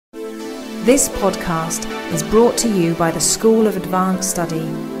This podcast is brought to you by the School of Advanced Study,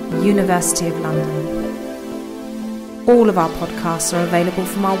 University of London. All of our podcasts are available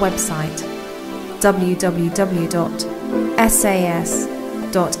from our website, www.sas.ac.uk.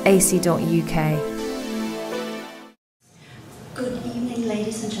 Good evening,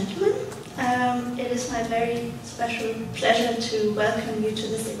 ladies and gentlemen. It is my very special pleasure to welcome you to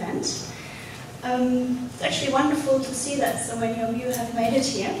this event. It's actually wonderful to see that so many of you have made it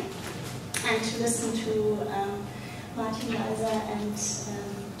here and to listen to Martin Walser and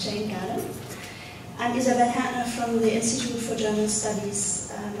Jane Gardam and Isabel Hertner from the Institute for German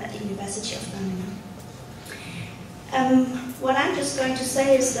Studies at the University of Birmingham. What I'm just going to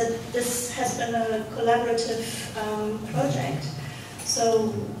say is that this has been a collaborative project.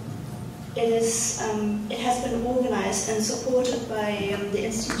 So it has been organized and supported by the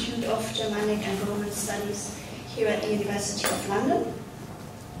Institute of Germanic and Roman Studies here at the University of London,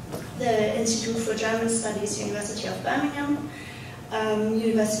 the Institute for German Studies, University of Birmingham,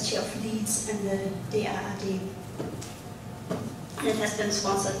 University of Leeds, and the DAAD. And it has been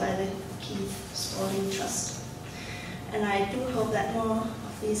sponsored by the Keith Spalding Trust. And I do hope that more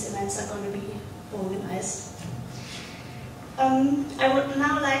of these events are going to be organized. I would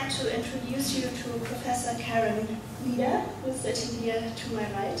now like to introduce you to Professor Karen Lieder, who is sitting here to my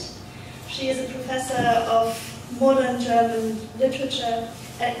right. She is a professor of modern German literature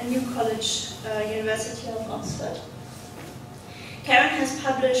at New College, University of Oxford. Karen has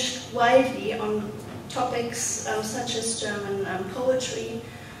published widely on topics such as German poetry,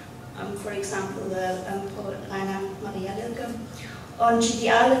 for example, the poet Rainer Maria Rilke, on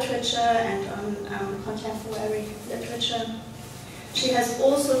GDR literature and on contemporary literature. She has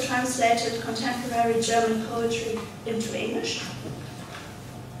also translated contemporary German poetry into English.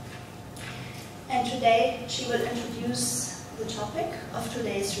 And today she will introduce the topic of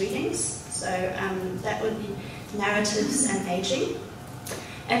today's readings. So that will be narratives and aging.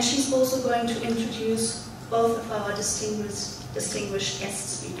 And she's also going to introduce both of our distinguished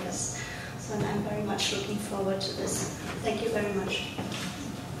guest speakers. So I'm very much looking forward to this. Thank you very much.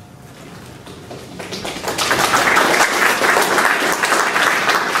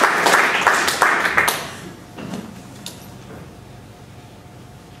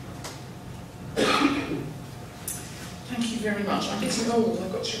 Thank you very much. I'm getting old.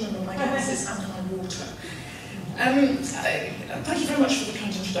 I've got to remember my glasses and my water. Thank you very much for the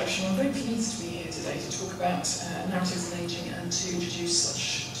kind introduction. I'm very pleased to be here today to talk about narratives and aging and to introduce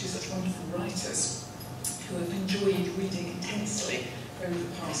two such wonderful writers who have enjoyed reading intensely over the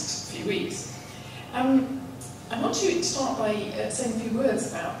past few weeks. I want to start by saying a few words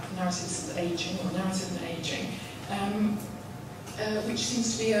about narratives and aging, or narrative and aging, which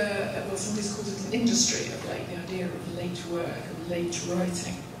seems to be well, somebody's called it an industry of late, the idea of late work, of late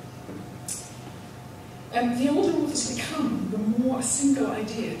writing. The older authors become, the more a single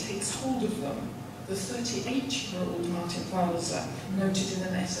idea takes hold of them. The 38-year-old Martin Walser noted in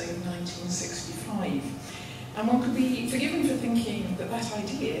an essay of 1965. And one could be forgiven for thinking that that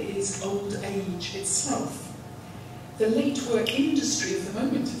idea is old age itself. The late work industry of the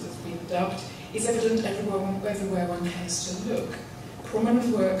moment, as it's been dubbed, is evident everywhere one cares to look. Prominent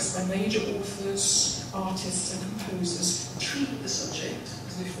works by major authors, artists and composers treat the subject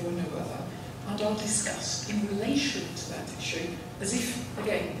as if there were no other, and are discussed in relation to that issue as if,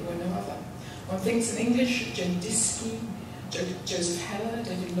 again, there were no other. One thinks in English of Jane Gardam, Joseph Heller,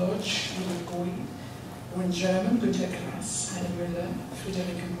 David Lodge, Ludwig Goyen, or in German, Günter Grass, Heine Müller,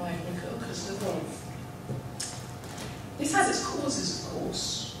 Friederike Meyer-Rickel, Christa Wolf. This has its causes, of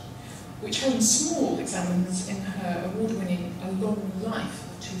course, which Helen Small examines in her award-winning A Long Life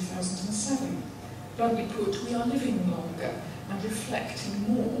of 2007. Bluntly put, we are living longer and reflecting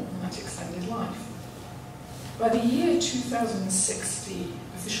more on that extended life. By the year 2060,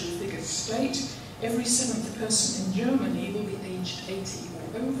 official figures state, every seventh person in Germany will be aged 80 or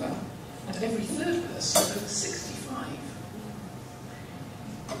over, and every third person over 65.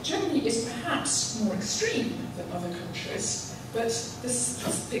 Germany is perhaps more extreme than other countries, but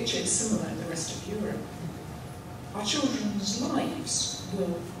this picture is similar in the rest of Europe. Our children's lives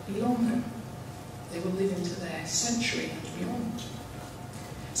will be longer. They will live into their century and beyond.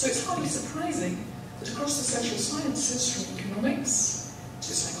 So it's hardly surprising that across the social sciences, from economics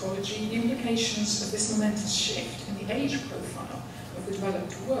to psychology, the implications of this momentous shift in the age profile of the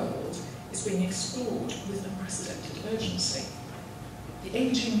developed world is being explored with unprecedented urgency. The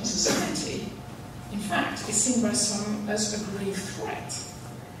ageing society, in fact, is seen by some as a grave threat,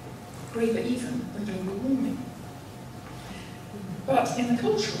 graver even than global warming. But in the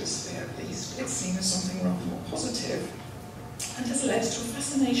cultural sphere, at least, it's seen as something rather more positive, and has led to a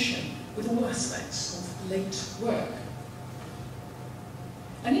fascination with all aspects of late work.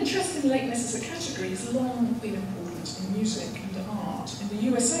 An interest in lateness as a category has long been important in music and art. In the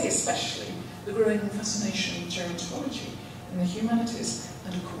USA especially, the growing fascination with gerontology in the humanities,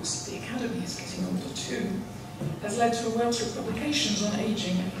 and of course the Academy is getting older too, has led to a welter of publications on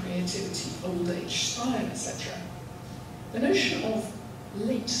ageing and creativity, old age, style, etc. The notion of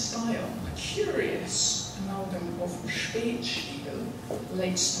late style, a curious amalgam of Spätstil,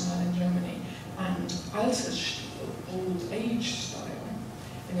 late style in Germany, and Altersstil, old age style,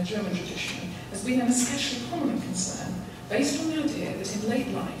 in the German tradition, has been an especially prominent concern, based on the idea that in late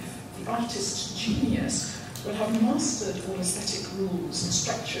life, the artist's genius will have mastered all aesthetic rules and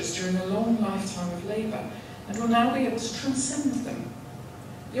structures during a long lifetime of labour, and will now be able to transcend them.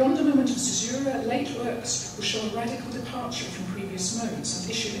 Beyond the moment of caesura, late works will show a radical departure from previous modes and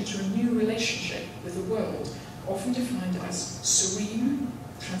issue into a new relationship with the world, often defined as serene,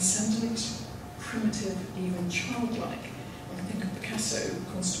 transcendent, primitive, even childlike. One can think of Picasso,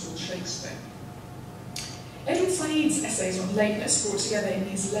 Constable, Shakespeare. Edward Said's essays on lateness, brought together in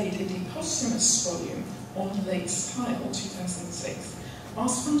his late, indeed posthumous volume on late style, 2006,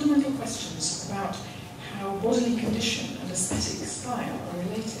 ask fundamental questions about how bodily condition and aesthetic style are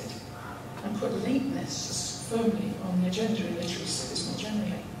related, and put lateness firmly on the agenda in literary studies more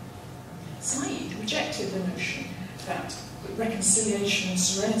generally. Said rejected the notion that reconciliation and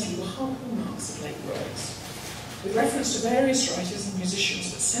serenity were hallmarks of late works. With reference to various writers and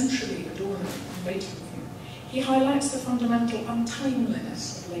musicians, but centrally Adorno and Beethoven, he highlights the fundamental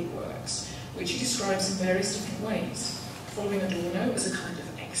untimeliness of late works, which he describes in various different ways, following Adorno as a kind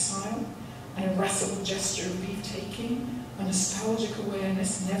of exile, an irascible gesture of leave-taking, a nostalgic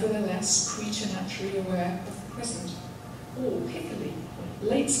awareness, nevertheless preternaturally aware of the present. Or, pickily,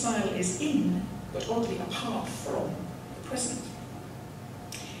 late style is in, but oddly apart from, the present.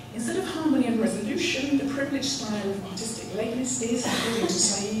 Instead of harmony and resolution, the privileged style of artistic lateness is, according to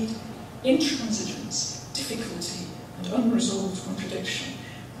Said, intransigence, difficulty, and unresolved contradiction.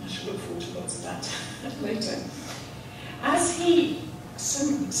 I shall look forward to lots of that later. As he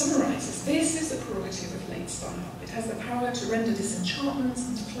summarises, this is the prerogative of late style. It has the power to render disenchantment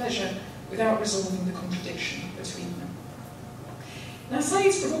into pleasure without resolving the contradiction between them. Now,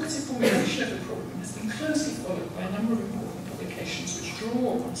 Said's provocative formulation of the problem has been closely followed by a number of important publications which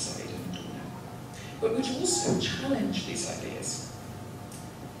draw on Said and Adorno, but which also challenge these ideas.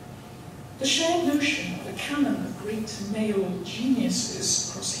 The shared notion of a canon of great male geniuses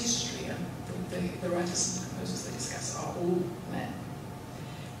across history, and the writers and composers they discuss are all men,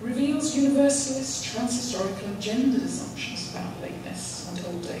 reveals universalist, transhistorical and gendered assumptions about lateness and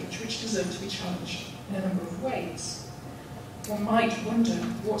old age, which deserve to be challenged in a number of ways. One might wonder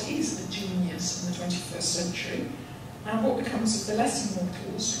what is a genius in the 21st century, and what becomes of the less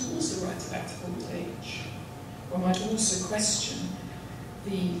immortals who also write about old age. One might also question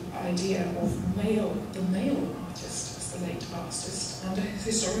the idea of the male artist as the late artist, and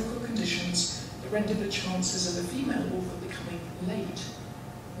historical conditions that render the chances of a female author becoming late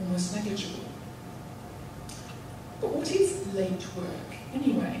almost negligible. But what is late work,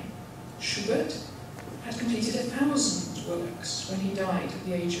 anyway? Schubert had completed 1,000 works when he died at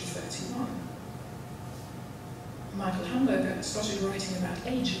the age of 31. Michael Hamburger started writing about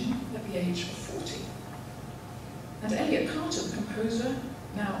aging at the age of 40. And Elliot Carter, the composer,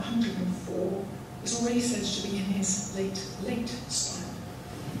 now 104, is already said to be in his late style.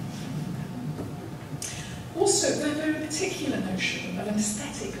 Also, the very particular notion of an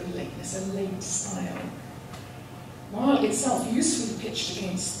aesthetic of lateness, a late style, while itself usefully pitched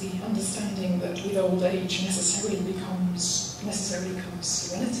against the understanding that with old age necessarily comes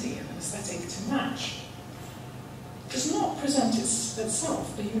serenity and an aesthetic to match, does not present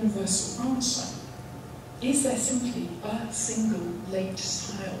itself a universal answer. Is there simply a single late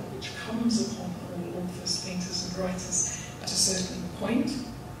style which comes upon all authors, painters and writers at a certain point?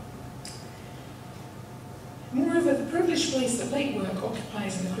 Moreover, the privileged place that late work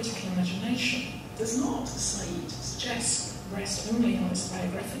occupies in the critical imagination does not, Said suggests, rest only on its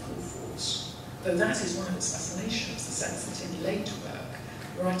biographical force, though that is one of its fascinations, the sense that in late work,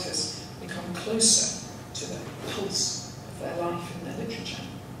 writers become closer to the pulse of their life and their literature.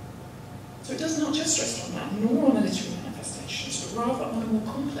 So it does not just rest on that, nor on the literary manifestations, but rather on a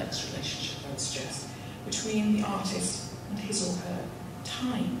more complex relationship, I would suggest, between the artist and his or her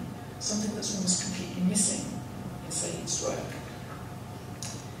time, something that's almost completely missing in Said's work.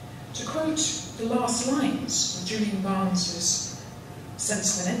 To quote the last lines of Julian Barnes's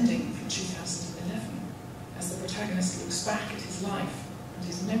Sense of an Ending from 2011, as the protagonist looks back at his life and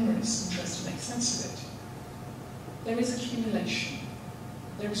his memories and tries to make sense of it, there is accumulation.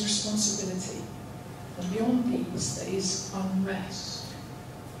 there is responsibility. And beyond these, there is unrest.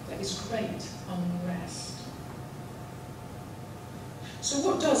 There is great unrest. So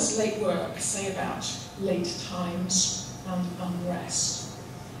what does late work say about late times and unrest?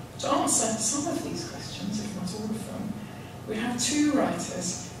 To answer some of these questions, if not all of them, we have two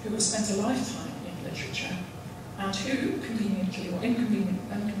writers who have spent a lifetime in literature and who, conveniently or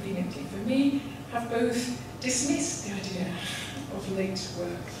inconveniently for me, have both dismissed the idea of late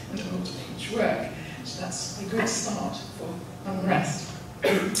work and old age work. So that's a good start for unrest.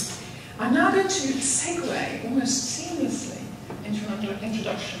 I'm now going to segue almost seamlessly into an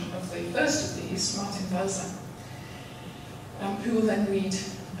introduction of the first of these, Martin Walser, who will then read,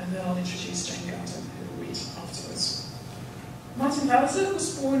 and then I'll introduce Jane Gardam, who will read afterwards. Martin Walser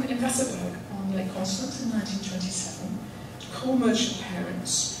was born in Wasserburg on Lake Constance in 1927 to coal merchant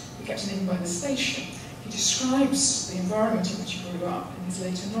parents who kept an inn by the station. He describes the environment in which he grew up in his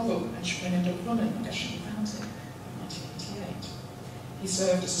later novel, Whitbread Novel, Fountain, in 1988. He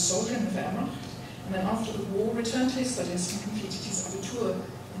served as a soldier in the Wehrmacht, and then after the war returned to his studies and completed his Abitur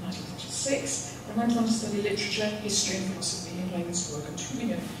in 1946, and went on to study literature, history and philosophy in Regensburg and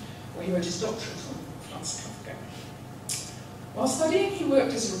Tübingen, where he wrote his doctorate on Franz Kafka. While studying, he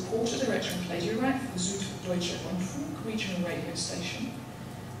worked as a reporter, director and playwright for the Süddeutsche Rundfunk regional radio station,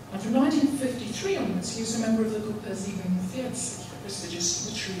 and from 1953 onwards he was a member of the Gruppe 47, a prestigious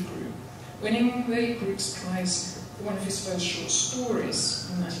literary group, winning the group's prize for one of his first short stories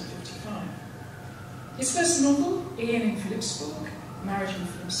in 1955. His first novel, Ehen in Philipsburg, Marriage in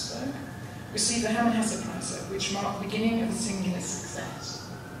Philipsburg, received the Hermann-Hesse Prize, which marked the beginning of a singular success.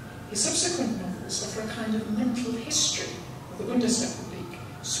 His subsequent novels offer a kind of mental history of the Bundesrepublik,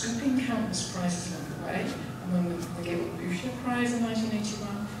 scooping countless prizes along the way, among them the Georg Büchner Prize in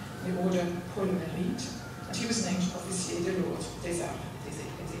 1981, the Order Paul Mérite, and he was named Officier de l'Ordre des Arts et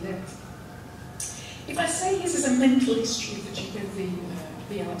des Lettres. If I say his is a mental history of the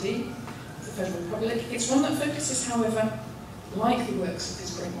BRD, the Federal Republic, it's one that focuses, however, like the works of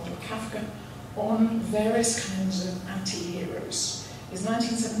his great model Kafka, on various kinds of anti-heroes. His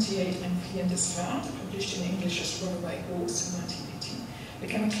 1978 Ein fliehendes Pferd, published in English as Runaway Horse in 1918,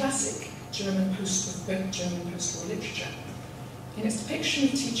 became a classic German post-war literature. In its depiction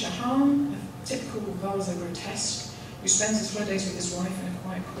of teacher Hahn, a typical Walser grotesque, who spends his holidays with his wife in a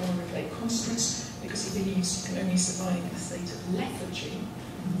quiet corner of Lake Constance because he believes he can only survive in a state of lethargy,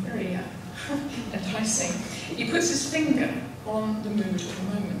 very enticing, he puts his finger on the mood of the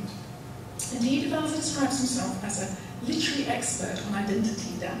moment. Indeed, Walser describes himself as a literary expert on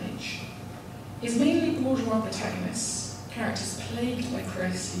identity damage. His mainly bourgeois protagonists, characters plagued by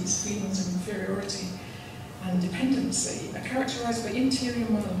crises, feelings of inferiority and dependency, are characterized by interior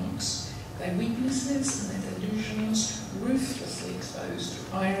monologues, their weaknesses and their delusions ruthlessly exposed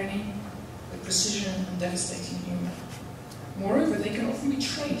through irony, with precision and devastating humour. Moreover, they can often be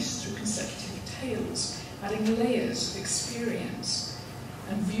traced through consecutive tales, adding layers of experience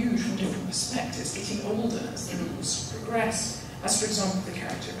and viewed from different perspectives, getting older as the novels progress, as for example the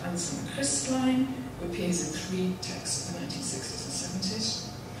character of Anselm Christlein, who appears in 3 texts of the 1960s and 70s,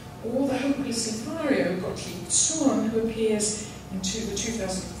 or the hopeless Lothario Gottlieb Zorn, who appears in the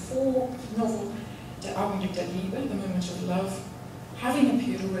 2004 novel Der Augenblick der Liebe, The Moment of Love, having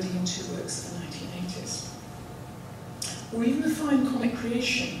appeared already in 2 works of the 1980s. Or even the fine comic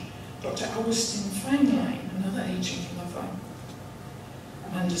creation, Dr. Augustin Feinlein, another aging lover,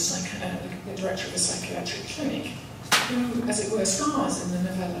 and the director of a psychiatric clinic, who, as it were, stars in the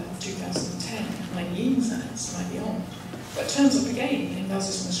novella of 2010, Mein Jenseits, My Beyond, but turns up again in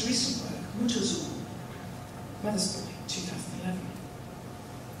Walser's most recent work, Muttersohn, Mother's Boy, 2011.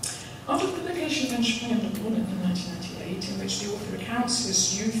 After the publication of Entspringende Brunnen in 1998, in which the author recounts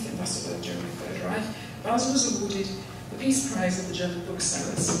his youth in Wasserburg during the Third Reich, Walser was awarded the Peace Prize of the German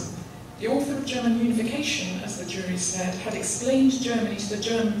booksellers. The author of German Unification, as the jury said, had explained Germany to the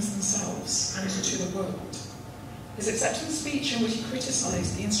Germans themselves and to the world. His acceptance speech, in which he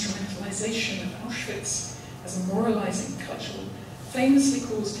criticised the instrumentalisation of Auschwitz as a moralising cudgel, famously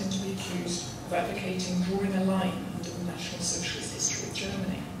caused him to be accused of advocating drawing a line under the National Socialist history of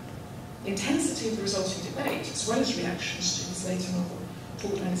Germany. The intensity of the resulting debate, as well as reactions to his later novel,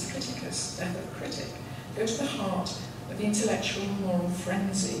 Todman's Criticus, Death of a Critic, go to the heart of the intellectual and moral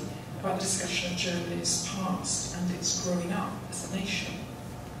frenzy about the discussion of Germany's past and its growing up as a nation.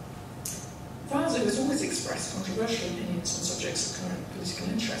 Walser has always expressed controversial opinions on subjects of current political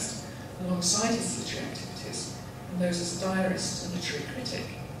interest, alongside his literary activities, and those as a diarist and literary critic,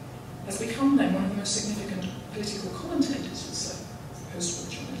 has become then one of the most significant political commentators also of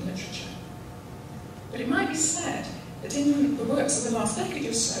post-war German literature. But it might be said that in the works of the last decade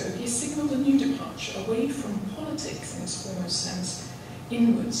or so, he has signalled a new departure away from politics in its foremost sense,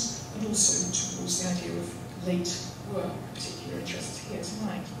 inwards, and also towards the idea of late work, particular interest here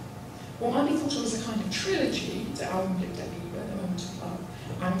tonight. What might be thought of as a kind of trilogy, Der Augenblick der Liebe, The Moment of Love,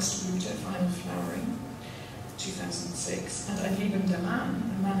 Angstblüte, Final Flowering, 2006, and Ein liebender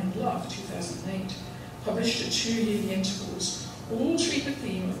Mann, A Man in Love, 2008, published at 2 yearly intervals, all treat the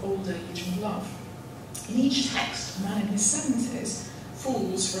theme of old age and love. In each text, a man in his 70s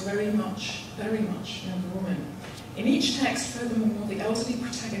falls for a very much younger woman. In each text, furthermore, the elderly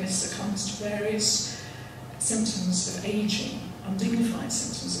protagonist succumbs to various symptoms of aging, undignified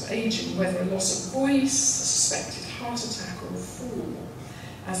symptoms of aging, whether a loss of voice, a suspected heart attack, or a fall,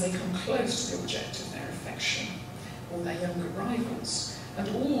 as they come close to the object of their affection, or their younger rivals, and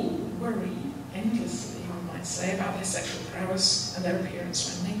all worry endlessly, one might say, about their sexual prowess and their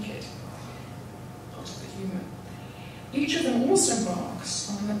appearance when naked. Part of the humour. Each of them also embarks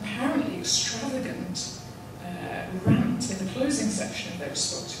on an apparently extravagant rant in the closing section of their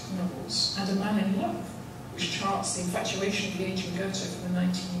respective novels, and A Man in Love, which charts the infatuation of the aging Goethe for the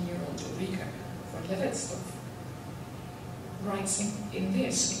 19-year-old Ulrike von Levetzow. In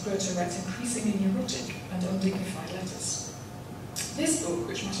this, Goethe writes increasingly neurotic and undignified letters. This book,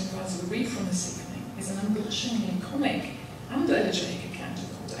 which Martin Walser will read from this evening, is an unblushingly comic and elegiac account of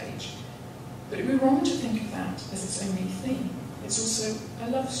old age. But it would be wrong to think of that as its only theme. It's also a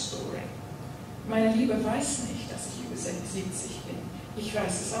love story. Meine Liebe weiß nicht, dass ich über 70 bin. Ich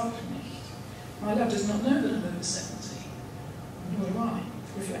weiß es auch nicht. My love does not know that I'm over 70. Nor do I,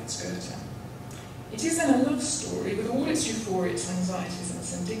 reflects Goethe. It is then a love story with all its euphoria, its anxieties and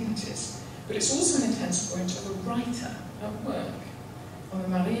its indignities, but it's also an intense point of a writer at work. On the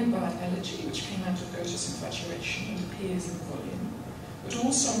Marienbad elegy, which came out of Goethe's infatuation and appears in the volume, but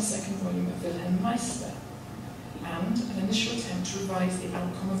also on the second volume of Wilhelm Meister, and an initial attempt to revise the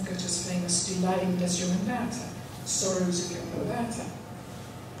outcome of Goethe's famous Die Leiden des jungen Werther, Sorrows of young Werther,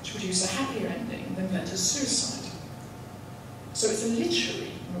 to produce a happier ending than Werther's suicide. So it's a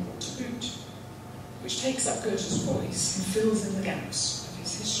literary novel to boot, which takes up Goethe's voice and fills in the gaps of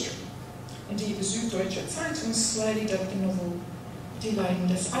his history. Indeed, the Süddeutsche Zeitung slyly dubbed the novel Die Leiden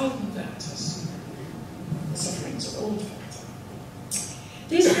des alten Werthers, the sufferings of old Werther.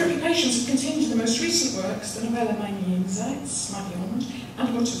 These preoccupations have continued in the most recent works, the novella Mein Jenseits, My Beyond, and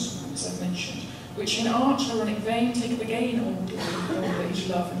Gotteswohl, as I've mentioned, which in arch ironic vein take up again old age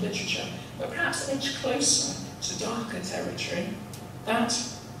love and literature, but perhaps edge closer to darker territory, that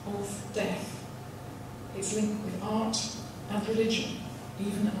of death. Its link with art and religion,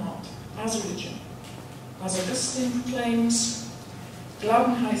 even art as religion. As Augustine proclaims,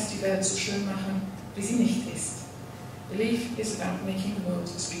 Glauben heißt die Welt so schön machen, wie sie nicht ist. Belief is about making the world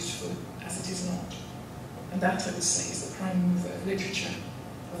as beautiful as it is not. And that, I would say, is the prime mover of literature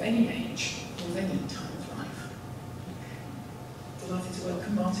of any age or of any time of life. Delighted to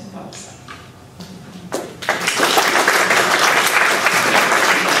welcome Martin Walser.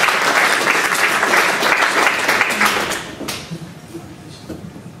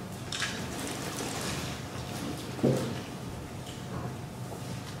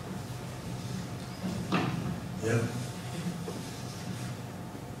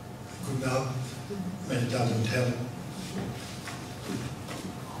 Guten Abend, meine Damen und Herren.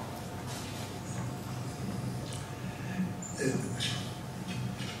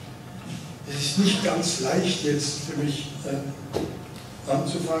 Es ist nicht ganz leicht jetzt für mich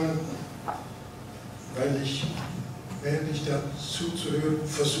anzufangen, weil ich, während ich dazu zu hören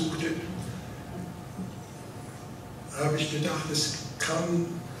versuchte, habe ich gedacht, es kann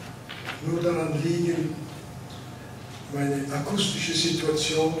nur daran liegen, meine akustische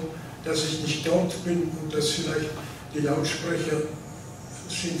Situation, dass ich nicht dort bin und dass vielleicht die Lautsprecher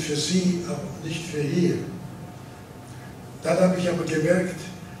sind für Sie, aber nicht für hier. Dann habe ich aber gemerkt,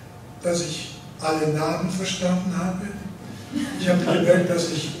 dass ich alle Namen verstanden habe. Ich habe gemerkt,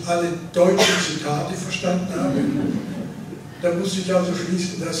 dass ich alle deutschen Zitate verstanden habe. Da musste ich also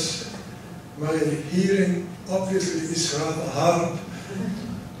schließen, dass my hearing obviously is rather hard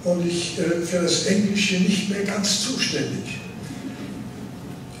und ich für das Englische nicht mehr ganz zuständig.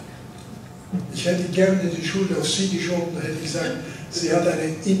 Ich hätte gerne die Schuld auf Sie geschoben, da hätte ich gesagt, sie hat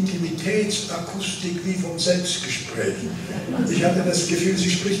eine Intimitätsakustik wie vom Selbstgespräch. Ich hatte das Gefühl, sie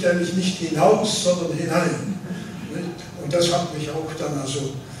spricht eigentlich nicht hinaus, sondern hinein. Und das hat mich auch dann,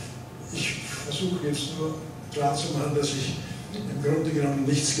 also ich versuche jetzt nur klarzumachen, dass ich im Grunde genommen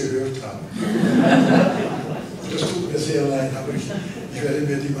nichts gehört habe. Und das tut mir sehr leid, aber ich werde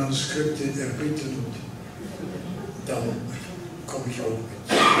mir die Manuskripte erbitten und dann komme ich auch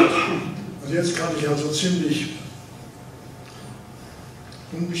mit. Und jetzt kann ich also ziemlich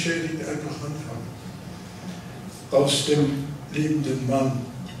unbeschädigt einfach anfangen. Aus dem liebenden Mann.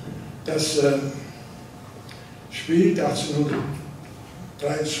 Das spielt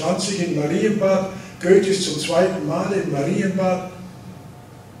 1823 in Marienbad. Goethe ist zum zweiten Mal in Marienbad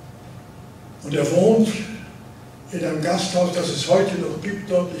und er wohnt in einem Gasthaus, das es heute noch gibt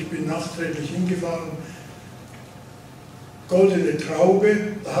dort. Ich bin nachträglich hingefahren. Goldene Traube,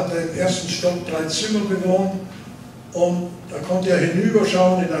 da hat er im ersten Stock 3 Zimmer bewohnt und da konnte er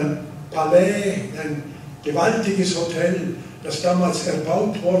hinüberschauen in ein Palais, in ein gewaltiges Hotel, das damals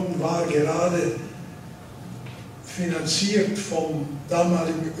erbaut worden war, gerade finanziert vom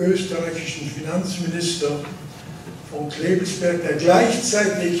damaligen österreichischen Finanzminister von Klebelsberg, der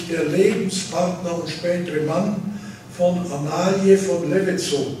gleichzeitig der Lebenspartner und spätere Mann von Amalie von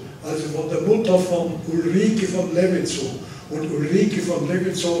Levetzow, also von der Mutter von Ulrike von Levetzow. Und Ulrike von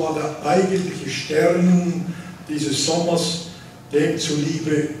Levetzow war der eigentliche Stern dieses Sommers, dem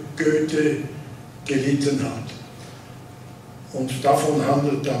zuliebe Goethe gelitten hat. Und davon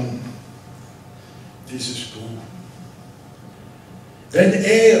handelt dann dieses Buch. Wenn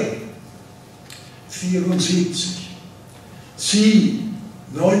er 74, sie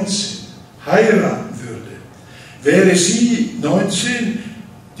 19 heiraten würde, wäre sie 19,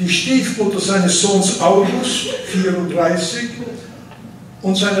 die Stiefmutter seines Sohns August, 34,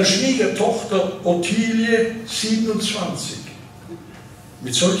 und seiner Schwiegertochter Ottilie, 27.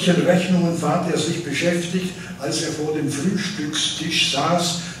 Mit solchen Rechnungen fand er sich beschäftigt, als er vor dem Frühstückstisch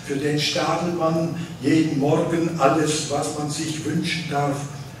saß, für den Stadelmann jeden Morgen alles, was man sich wünschen darf,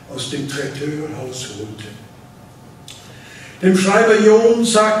 aus dem Traiteurhaus holte. Dem Schreiber John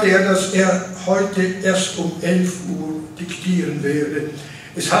sagte er, dass er heute erst um 11 Uhr diktieren werde.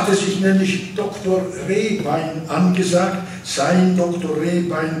 Es hatte sich nämlich Dr. Rehbein angesagt, sein Dr.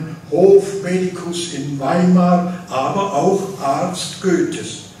 Rehbein, Hofmedikus in Weimar, aber auch Arzt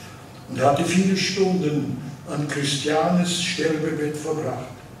Goethes, und hatte viele Stunden an Christianes Sterbebett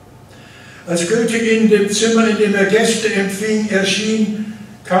verbracht. Als Goethe in dem Zimmer, in dem er Gäste empfing, erschien,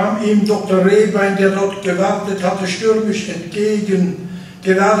 kam ihm Dr. Rehbein, der dort gewartet hatte, stürmisch entgegen,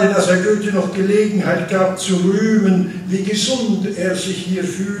 gerade dass er Goethe noch Gelegenheit gab zu rühmen, wie gesund er sich hier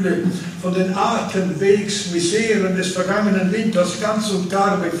fühle, von den Atemwegsmiseren des vergangenen Winters ganz und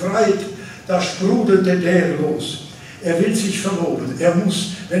gar befreit. Da sprudelte der los. Er will sich verloben. Er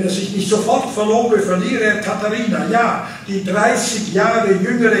muss, wenn er sich nicht sofort verlobe, verliere er Katharina. Ja, die 30 Jahre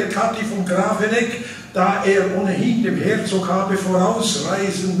jüngere Kathi von Grafeneck, da er ohnehin dem Herzog habe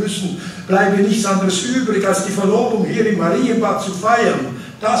vorausreisen müssen, bleibe nichts anderes übrig, als die Verlobung hier im Marienbad zu feiern.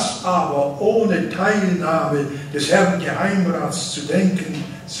 Das aber ohne Teilnahme des Herrn Geheimrats zu denken,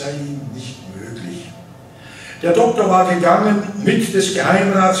 sei ihm nicht möglich. Der Doktor war gegangen mit des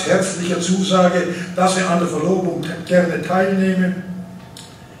Geheimrats herzlicher Zusage, dass er an der Verlobung gerne teilnehme.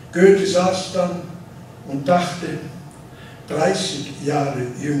 Goethe saß dann und dachte, 30 Jahre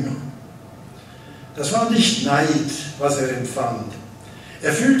jünger. Das war nicht Neid, was er empfand.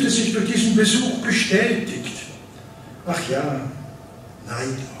 Er fühlte sich durch diesen Besuch bestätigt. Ach ja,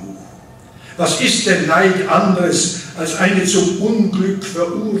 Neid auch. Was ist denn Neid anderes als eine zum Unglück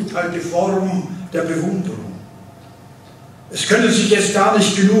verurteilte Form der Bewunderung? Es können sich jetzt gar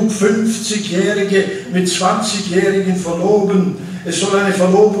nicht genug 50-Jährige mit 20-Jährigen verloben. Es soll eine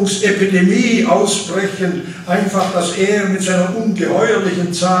Verlobungsepidemie ausbrechen, einfach, dass er mit seiner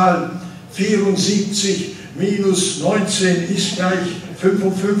ungeheuerlichen Zahl 74 minus 19 ist gleich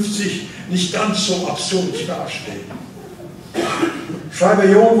 55 nicht ganz so absurd dasteht. Schreiber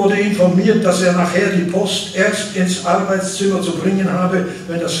John wurde informiert, dass er nachher die Post erst ins Arbeitszimmer zu bringen habe,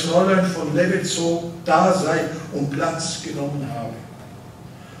 wenn das Fräulein von Levetzow da sei und Platz genommen habe.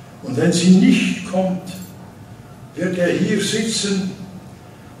 Und wenn sie nicht kommt, wird er hier sitzen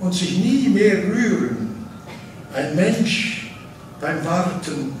und sich nie mehr rühren. Ein Mensch beim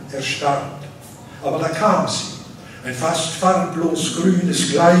Warten erstarrt. Aber da kam sie. Ein fast farblos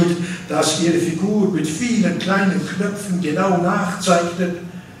grünes Kleid, das ihre Figur mit vielen kleinen Knöpfen genau nachzeichnet,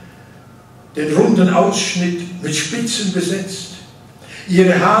 den runden Ausschnitt mit Spitzen besetzt,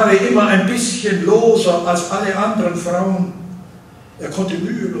 ihre Haare immer ein bisschen loser als alle anderen Frauen. Er konnte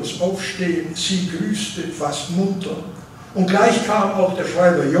mühelos aufstehen, sie grüßte fast munter. Und gleich kam auch der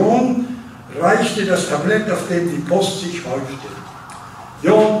Schreiber John, reichte das Tablett, auf dem die Post sich häufte.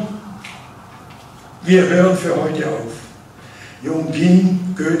 John, wir hören für heute auf. John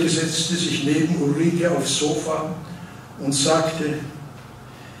ging, Goethe setzte sich neben Ulrike aufs Sofa und sagte,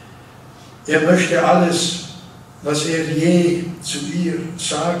 er möchte alles, was er je zu ihr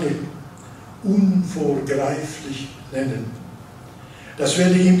sage, unvorgreiflich nennen. Das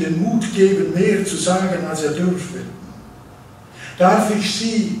werde ihm den Mut geben, mehr zu sagen, als er dürfe. darf ich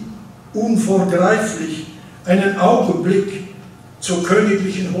Sie unvorgreiflich einen Augenblick zur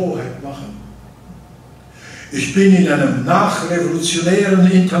königlichen Hoheit machen. Ich bin in einem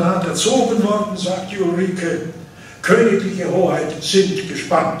nachrevolutionären Internat erzogen worden, sagt Ulrike. Königliche Hoheit sind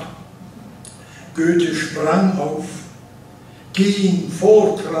gespannt. Goethe sprang auf, ging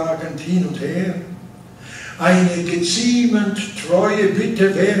vortragend hin und her. Eine geziemend treue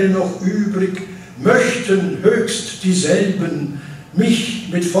Bitte wäre noch übrig, möchten höchst dieselben mich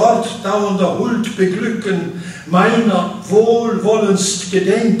mit fortdauernder Huld beglücken, meiner wohlwollendst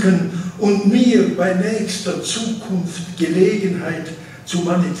gedenken und mir bei nächster Zukunft Gelegenheit zu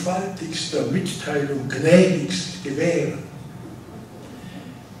mannigfaltigster Mitteilung gnädigst gewähren.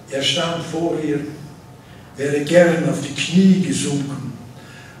 Er stand vor ihr, wäre gern auf die Knie gesunken,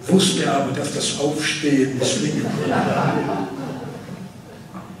 wusste aber, dass das Aufstehen misslingen würde.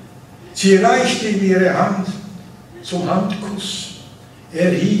 Sie reichte ihm ihre Hand zum Handkuss.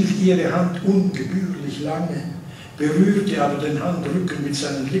 Er hielt ihre Hand ungebührlich lange, berührte aber den Handrücken mit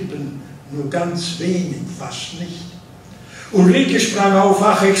seinen Lippen nur ganz wenig, fast nicht. Ulrike sprang auf,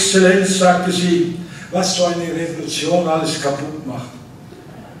 ach Exzellenz, sagte sie, was so eine Revolution alles kaputt macht.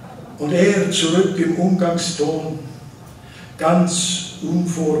 Und er zurück im Umgangston, ganz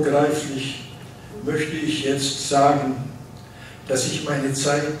unvorgreiflich möchte ich jetzt sagen, dass ich meine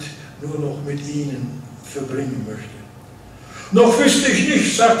Zeit nur noch mit Ihnen verbringen möchte. Noch wüsste ich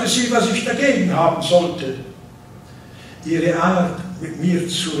nicht, sagte sie, was ich dagegen haben sollte. Ihre Art, mit mir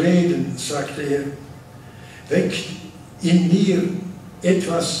zu reden, sagte er, weckt in mir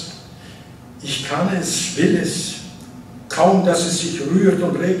etwas, ich kann es, will es, kaum dass es sich rührt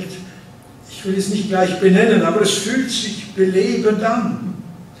und regt. Ich will es nicht gleich benennen, aber es fühlt sich belebend an.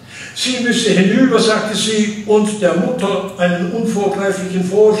 Sie müsse hinüber, sagte sie, und der Mutter einen unvorgreiflichen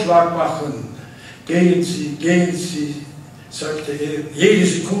Vorschlag machen. Gehen Sie, sagte er, jede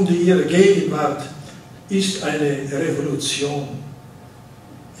Sekunde Ihrer Gegenwart ist eine Revolution.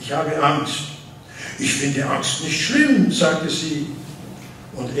 Ich habe Angst. Ich finde Angst nicht schlimm, sagte sie.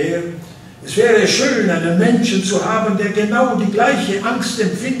 Und er, es wäre schön, einen Menschen zu haben, der genau die gleiche Angst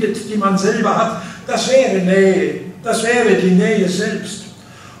empfindet, die man selber hat. Das wäre Nähe, das wäre die Nähe selbst.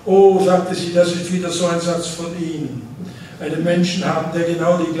 Oh, sagte sie, das ist wieder so ein Satz von Ihnen. Einen Menschen haben, der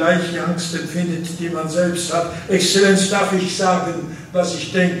genau die gleiche Angst empfindet, die man selbst hat. Exzellenz, darf ich sagen, was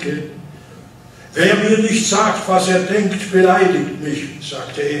ich denke? Wer mir nicht sagt, was er denkt, beleidigt mich,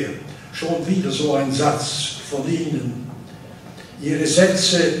 sagte er. Schon wieder so ein Satz von Ihnen. Ihre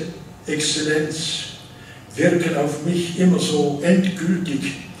Sätze, Exzellenz, wirken auf mich immer so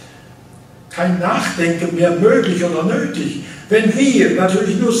endgültig. Kein Nachdenken mehr möglich oder nötig. Wenn wir,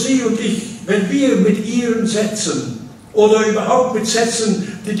 natürlich nur Sie und ich, wenn wir mit Ihren Sätzen oder überhaupt mit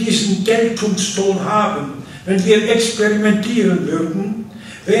Sätzen, die diesen Geltungston haben, wenn wir experimentieren würden,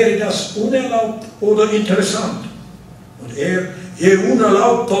 wäre das unerlaubt oder interessant. Und er, je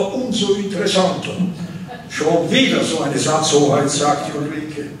unerlaubter, umso interessanter. Schon wieder so eine Satzhoheit, sagte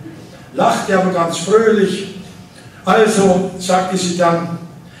Ulrike. Lachte aber ganz fröhlich. Also, sagte sie dann,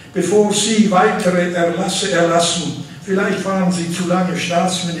 bevor Sie weitere Erlasse erlassen, vielleicht waren Sie zu lange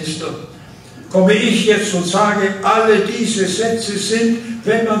Staatsminister, komme ich jetzt und sage, alle diese Sätze sind,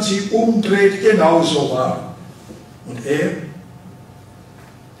 wenn man sie umdreht, genauso wahr. Und er?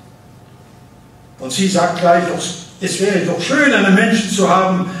 Und sie sagt gleich, es wäre doch schön, einen Menschen zu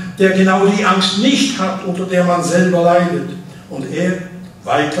haben, der genau die Angst nicht hat, unter der man selber leidet. Und er?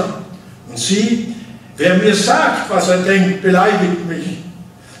 Weiter. Und sie? Wer mir sagt, was er denkt, beleidigt mich.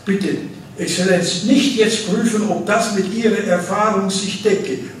 Bitte, Exzellenz, nicht jetzt prüfen, ob das mit Ihrer Erfahrung sich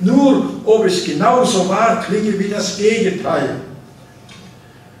decke, nur ob es genauso wahr klinge wie das Gegenteil.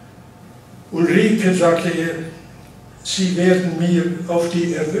 Ulrike, sagte er, Sie werden mir auf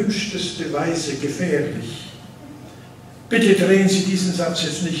die erwünschteste Weise gefährlich. Bitte drehen Sie diesen Satz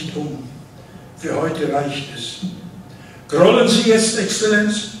jetzt nicht um. Für heute reicht es. Grollen Sie jetzt,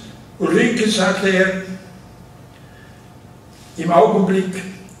 Exzellenz? Ulrike, sagte er, im Augenblick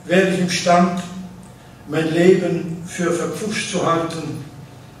wäre ich imstand, mein Leben für verpfuscht zu halten,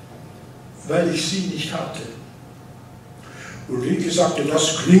 weil ich Sie nicht hatte. Ulrike sagte,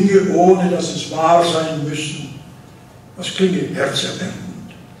 das klinge, ohne dass es wahr sein müssen. Das klinge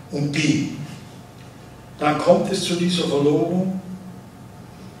herzerwärmend. Und ging. Dann kommt es zu dieser Verlobung.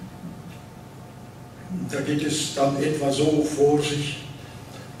 Da geht es dann etwa so vor sich.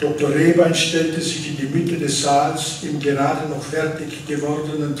 Dr. Rehbein stellte sich in die Mitte des Saals im gerade noch fertig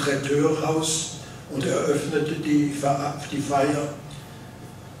gewordenen Traiteurhaus und eröffnete die Feier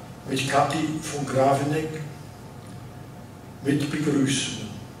mit Kathi von Graveneck mit Begrüßungen.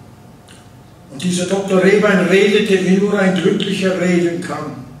 Und dieser Dr. Rehbein redete, wie nur ein Glücklicher reden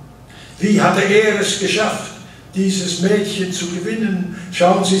kann. Wie hatte er es geschafft, dieses Mädchen zu gewinnen?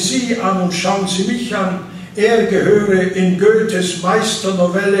 Schauen Sie sie an und schauen Sie mich an. Er gehöre in Goethes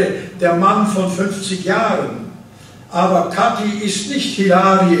Meisternovelle Der Mann von 50 Jahren. Aber Kathi ist nicht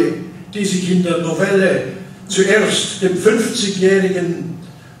Hilarie, die sich in der Novelle zuerst dem 50-Jährigen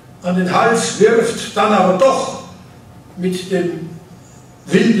an den Hals wirft, dann aber doch mit dem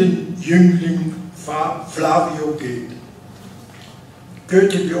wilden Jüngling Flavio geht.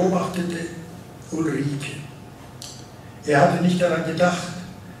 Goethe beobachtete Ulrike. Er hatte nicht daran gedacht,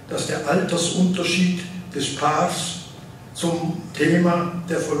 dass der Altersunterschied des Paars zum Thema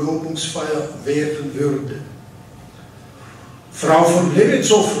der Verlobungsfeier werden würde. Frau von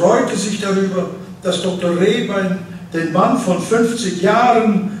Levetzow freute sich darüber, dass Dr. Rehbein den Mann von 50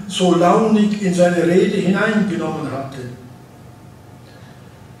 Jahren so launig in seine Rede hineingenommen hatte.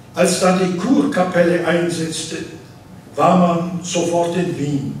 Als dann die Kurkapelle einsetzte, war man sofort in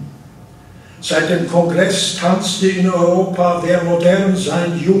Wien. Seit dem Kongress tanzte in Europa, wer modern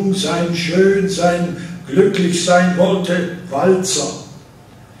sein, jung sein, schön sein, glücklich sein wollte, Walser.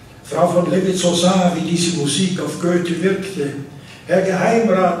 Frau von Levetzow sah, wie diese Musik auf Goethe wirkte. Herr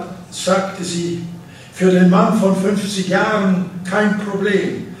Geheimrat, sagte sie, für den Mann von 50 Jahren kein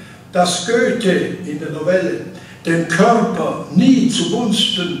Problem, dass Goethe in der Novelle den Körper nie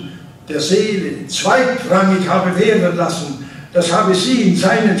zugunsten der Seele zweitrangig habe werden lassen. Das habe sie in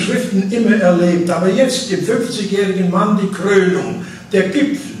seinen Schriften immer erlebt. Aber jetzt dem 50-jährigen Mann die Krönung, der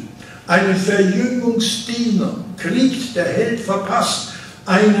Gipfel, einen Verjüngungsdiener, kriegt der Held verpasst,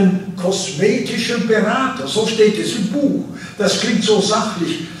 einen kosmetischen Berater, so steht es im Buch. Das klingt so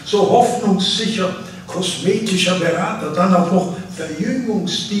sachlich, so hoffnungssicher, kosmetischer Berater, dann auch noch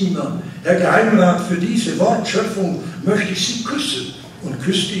Verjüngungsdiener. Herr Geheimrat, für diese Wortschöpfung möchte ich Sie küssen, und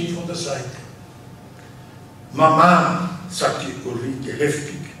küsste ihn von der Seite. Mama, sagte Ulrike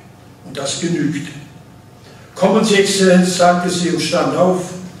heftig, und das genügte. Kommen Sie, Exzellenz, sagte sie und stand auf.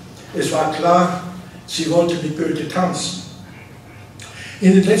 Es war klar, sie wollte mit Goethe tanzen.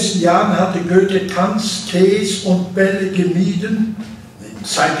 In den letzten Jahren hatte Goethe Tanz, Tees und Bälle gemieden.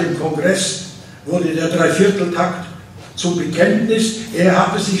 Seit dem Kongress wurde der Dreivierteltakt zum Bekenntnis. Er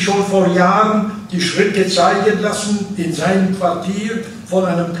hatte sich schon vor Jahren die Schritte zeigen lassen in seinem Quartier von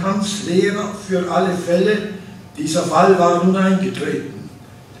einem Tanzlehrer für alle Fälle. Dieser Fall war nun eingetreten.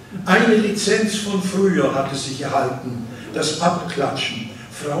 Eine Lizenz von früher hatte sich erhalten, das Abklatschen.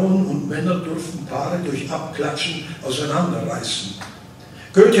 Frauen und Männer durften Paare durch Abklatschen auseinanderreißen.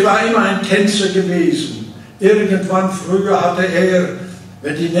 Goethe war immer ein Tänzer gewesen. Irgendwann früher hatte er,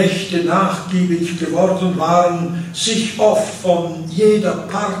 wenn die Nächte nachgiebig geworden waren, sich oft von jeder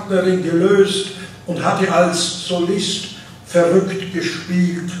Partnerin gelöst und hatte als Solist verrückt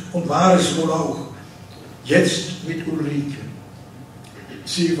gespielt und war es wohl auch. Jetzt mit Ulrike.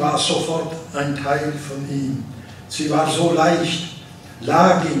 Sie war sofort ein Teil von ihm. Sie war so leicht,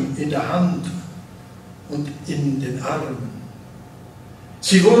 lag ihm in der Hand und in den Armen.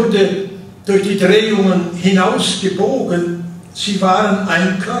 Sie wurde durch die Drehungen hinausgebogen. Sie waren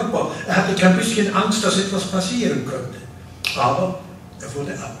ein Körper. Er hatte kein bisschen Angst, dass etwas passieren könnte. Aber er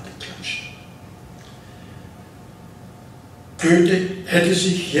wurde abgeklatscht. Goethe hätte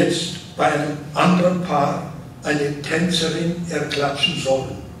sich jetzt bei einem anderen Paar eine Tänzerin erklatschen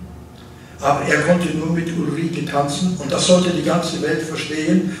sollen. Aber er konnte nur mit Ulrike tanzen und das sollte die ganze Welt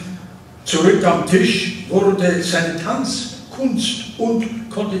verstehen. Zurück am Tisch wurde seine Tanzkunst und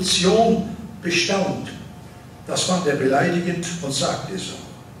Kondition bestaunt. Das fand er beleidigend und sagte es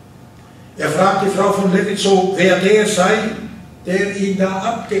auch. Er fragte Frau von Levetzow, wer der sei, der ihn da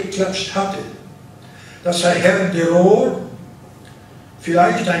abgeklatscht hatte. Das sei Herr de Rohr,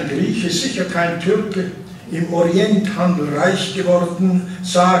 vielleicht ein Grieche, sicher kein Türke, im Orienthandel reich geworden,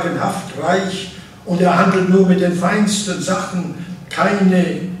 sagenhaft reich, und er handelt nur mit den feinsten Sachen,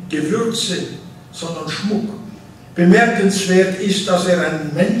 keine Gewürze, sondern Schmuck. Bemerkenswert ist, dass er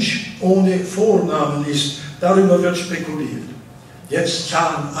ein Mensch ohne Vornamen ist. Darüber wird spekuliert. Jetzt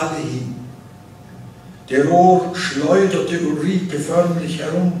sahen alle hin. Der Rohr schleuderte Ulrike förmlich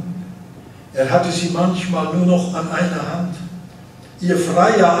herum. Er hatte sie manchmal nur noch an einer Hand. Ihr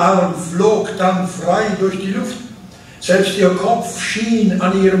freier Arm flog dann frei durch die Luft. Selbst ihr Kopf schien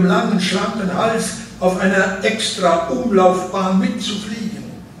an ihrem langen, schlanken Hals auf einer extra Umlaufbahn mitzufliegen.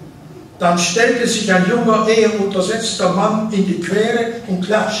 Dann stellte sich ein junger, eheuntersetzter Mann in die Quere und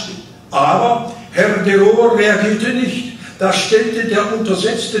klatschte. Aber Herr de Rohr reagierte nicht. Da stellte der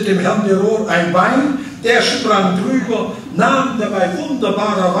Untersetzte dem Herrn de Rohr ein Bein, der sprang drüber, nahm dabei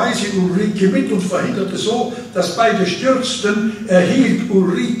wunderbarerweise Ulrike mit und verhinderte so, dass beide stürzten, erhielt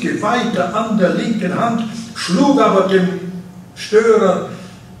Ulrike weiter an der linken Hand, schlug aber dem Störer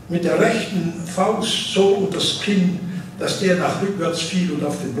mit der rechten Faust so unter das Kinn, dass der nach rückwärts fiel und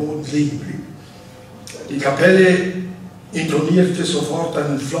auf dem Boden liegen blieb. Die Kapelle intonierte sofort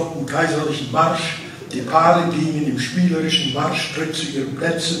einen flotten kaiserlichen Marsch. Die Paare gingen im spielerischen Marschschritt zu ihren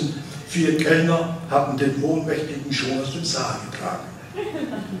Plätzen. 4 Kellner hatten den Ohnmächtigen schon aus dem Saal getragen.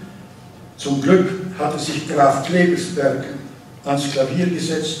 Zum Glück hatte sich Graf Klebelsberg ans Klavier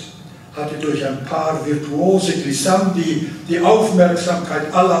gesetzt, hatte durch ein paar virtuose Glissandi die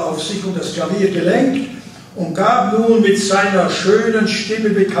Aufmerksamkeit aller auf sich und das Klavier gelenkt und gab nun mit seiner schönen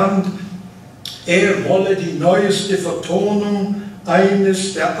Stimme bekannt, er wolle die neueste Vertonung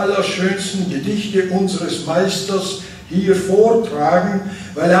eines der allerschönsten Gedichte unseres Meisters hier vortragen,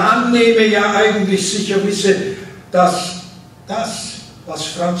 weil er annehme ja eigentlich sicher wisse, dass das, was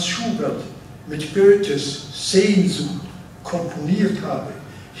Franz Schubert mit Goethes Sehnsucht komponiert habe,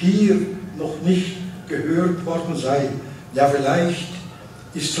 hier noch nicht gehört worden sei. Ja, vielleicht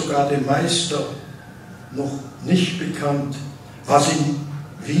ist sogar dem Meister noch nicht bekannt, was in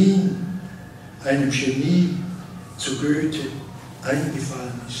Wien, einem Genie, zu Goethe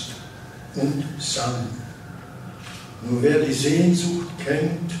eingefallen ist und sang. Nur wer die Sehnsucht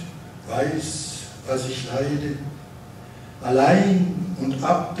kennt, weiß, was ich leide. Allein und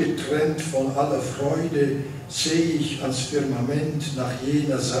abgetrennt von aller Freude sehe ich ans Firmament nach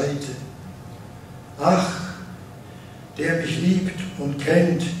jener Seite. Ach, der mich liebt und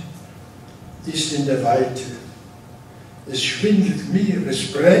kennt, ist in der Weite. Es schwindelt mir,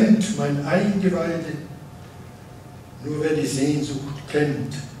 es brennt mein Eingeweide. Nur wer die Sehnsucht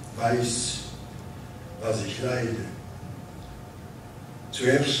kennt, weiß, was ich leide.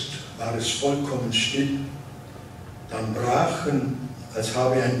 Zuerst war es vollkommen still, dann brachen, als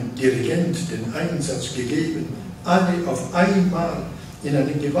habe ein Dirigent den Einsatz gegeben, alle auf einmal in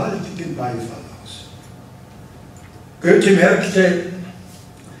einen gewaltigen Beifall aus. Goethe merkte,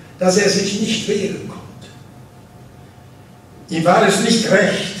 dass er sich nicht wehren konnte. Ihm war es nicht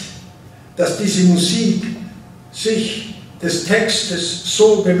recht, dass diese Musik sich des Textes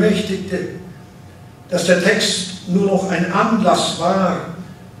so bemächtigte, dass der Text nur noch ein Anlass war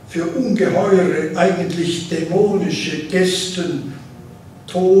für ungeheure, eigentlich dämonische Gesten,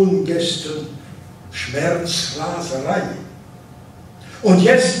 Tongesten, Schmerzraserei. Und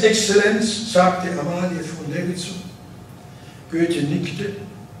jetzt, Exzellenz, sagte Amalie von Lewizow. Goethe nickte,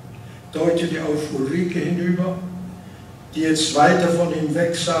 deutete auf Ulrike hinüber, die jetzt weiter von ihm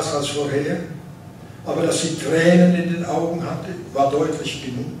weg saß als vorher, aber dass sie Tränen in den Augen hatte, war deutlich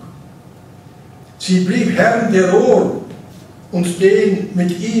genug. Sie blieb Herrn de Rohr und den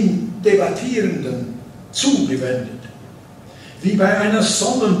mit ihm Debattierenden zugewendet. Wie bei einer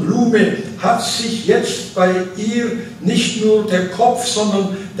Sonnenblume hat sich jetzt bei ihr nicht nur der Kopf,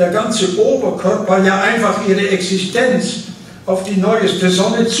 sondern der ganze Oberkörper, ja einfach ihre Existenz auf die neueste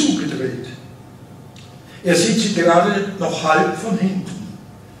Sonne zugedreht. Er sieht sie gerade noch halb von hinten.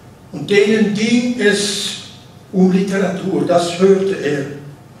 Und denen ging es um Literatur, das hörte er.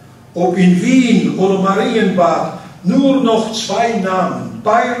 Ob in Wien oder Marienbad, nur noch 2 Namen,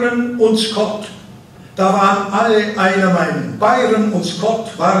 Byron und Scott. Da waren alle einer Meinung. Byron und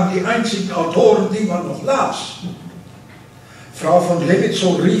Scott waren die einzigen Autoren, die man noch las. Frau von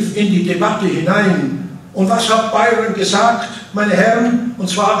Lewizow rief in die Debatte hinein. Und was hat Byron gesagt, meine Herren? Und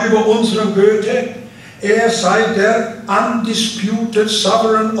zwar über unseren Goethe. Er sei der undisputed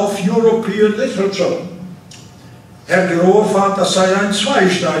sovereign of European literature. Herr de Rohr fand, das sei ein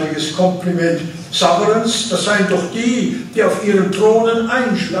zweischneidiges Kompliment. Sovereigns, das seien doch die, die auf ihren Thronen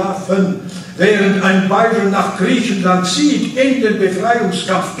einschlafen, während ein Byron nach Griechenland zieht in den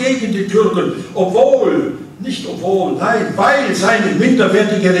Befreiungskampf gegen die Türken, weil seine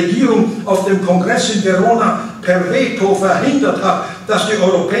minderwertige Regierung auf dem Kongress in Verona per Veto verhindert hat, dass die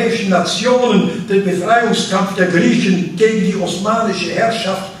europäischen Nationen den Befreiungskampf der Griechen gegen die osmanische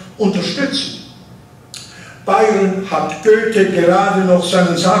Herrschaft unterstützen. Byron hat Goethe gerade noch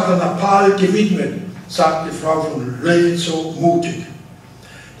seinen Sardanapal gewidmet, sagte Frau von Lewizow mutig.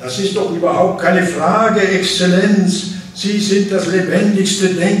 Das ist doch überhaupt keine Frage, Exzellenz. Sie sind das lebendigste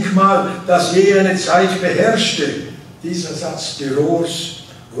Denkmal, das je eine Zeit beherrschte. Dieser Satz de Rohrs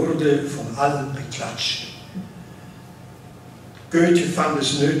wurde von allen beklatscht. Goethe fand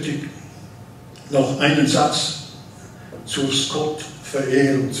es nötig, noch einen Satz zur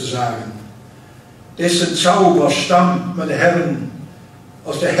Scott-Verehrung zu sagen. Dessen Zauber stammt, meine Herren,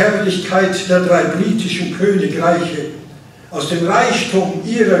 aus der Herrlichkeit der 3 britischen Königreiche, aus dem Reichtum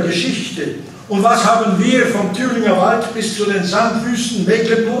ihrer Geschichte. Und was haben wir vom Thüringer Wald bis zu den Sandwüsten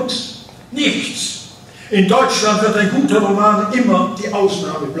Mecklenburgs? Nichts. In Deutschland wird ein guter Roman immer die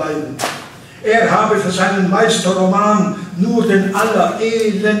Ausnahme bleiben. Er habe für seinen Meisterroman nur den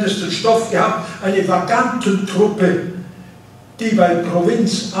allerelendesten Stoff gehabt, eine Vagantentruppe, die bei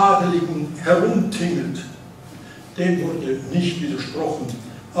Provinzadeligen herumtingelt. Dem wurde nicht widersprochen,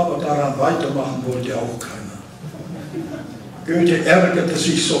 aber daran weitermachen wollte auch keiner. Goethe ärgerte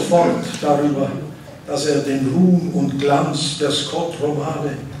sich sofort darüber, dass er den Ruhm und Glanz der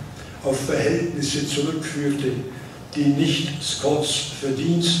Scott-Romane auf Verhältnisse zurückführte, die nicht Scotts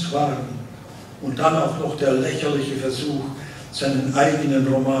Verdienst waren. Und dann auch noch der lächerliche Versuch, seinen eigenen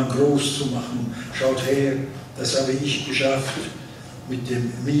Roman groß zu machen. Schaut her, das habe ich geschafft mit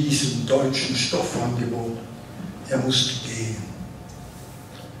dem miesen deutschen Stoffangebot. Er musste gehen.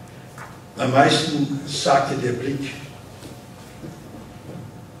 Am meisten sagte der Blick,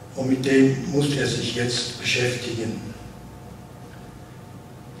 und mit dem musste er sich jetzt beschäftigen.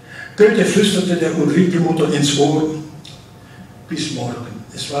 Goethe flüsterte der Ulrike-Mutter ins Ohr: Bis morgen.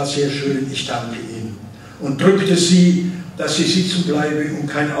 Es war sehr schön, ich danke Ihnen. Und drückte sie, dass sie sitzen bleibe und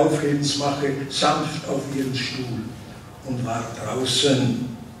kein Aufhebens mache, sanft auf ihren Stuhl und war draußen.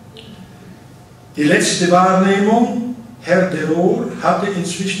 Die letzte Wahrnehmung: Herr Delors hatte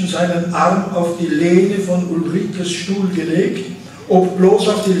inzwischen seinen Arm auf die Lehne von Ulrikes Stuhl gelegt, ob bloß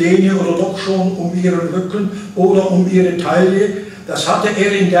auf die Lehne oder doch schon um ihren Rücken oder um ihre Taille. Das hatte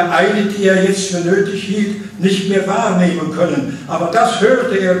er in der Eile, die er jetzt für nötig hielt, nicht mehr wahrnehmen können. Aber das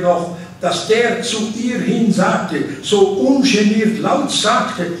hörte er noch, dass der zu ihr hin sagte, so ungeniert laut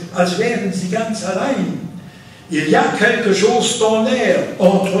sagte, als wären sie ganz allein: Il y a quelque chose dans l'air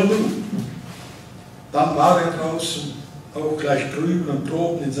entre nous. Dann war er draußen, auch gleich drüben und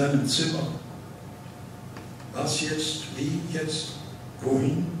droben in seinem Zimmer. Was jetzt? Wie jetzt?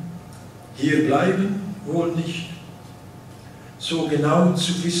 Wohin? Hier bleiben? Wohl nicht. So genau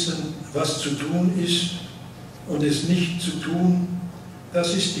zu wissen, was zu tun ist und es nicht zu tun,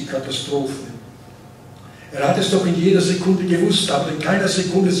 das ist die Katastrophe. Er hat es doch in jeder Sekunde gewusst, aber in keiner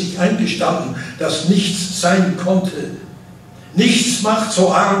Sekunde sich eingestanden, dass nichts sein konnte. Nichts macht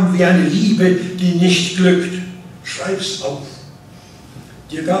so arm wie eine Liebe, die nicht glückt. Schreib's auf.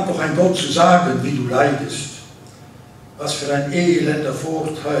 Dir gab doch ein Gott zu sagen, wie du leidest. Was für ein elender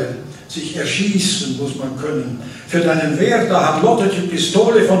Vorteil. Sich erschießen muss man können. Für deinen Werther hat Lotte die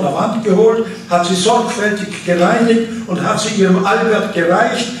Pistole von der Wand geholt, hat sie sorgfältig gereinigt und hat sie ihrem Albert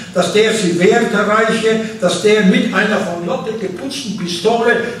gereicht, dass der sie Werther reiche, dass der mit einer von Lotte geputzten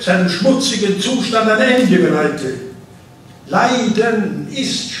Pistole seinem schmutzigen Zustand ein Ende bereite. Leiden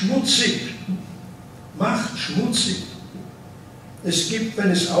ist schmutzig, macht schmutzig. Es gibt,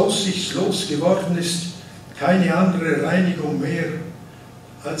 wenn es aussichtslos geworden ist, keine andere Reinigung mehr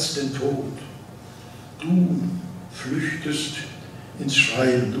als den Tod. Du flüchtest ins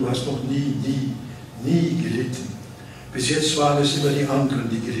Schreiben, du hast noch nie gelitten. Bis jetzt waren es immer die anderen,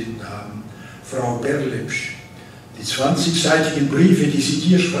 die gelitten haben. Frau Berlepsch, die 20-seitigen Briefe, die sie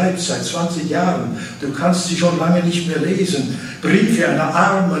dir schreibt seit 20 Jahren, du kannst sie schon lange nicht mehr lesen. Briefe einer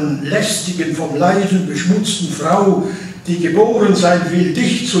armen, lästigen, vom Leiden beschmutzten Frau, die geboren sein will,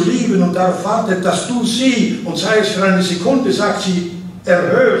 dich zu lieben und darauf wartet, dass du sie, und sei es für eine Sekunde, sagt sie,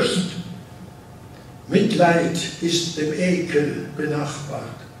 erhörst. Mitleid ist dem Ekel benachbart.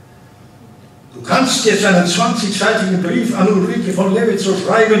 Du kannst jetzt einen 20-seitigen Brief an Ulrike von Lewitzow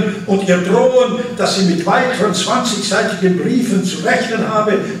schreiben und ihr drohen, dass sie mit weiteren 20-seitigen Briefen zu rechnen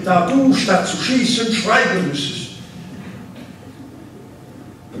habe, da du statt zu schießen schreiben müsstest.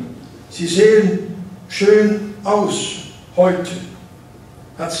 Sie sehen schön aus heute,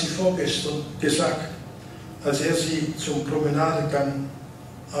 hat sie vorgestern gesagt, als er sie zum Promenadegang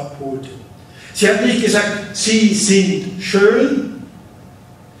abholte. Sie hat nicht gesagt, sie sind schön.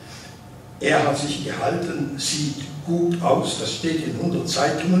 Er hat sich gehalten, sieht gut aus, das steht in 100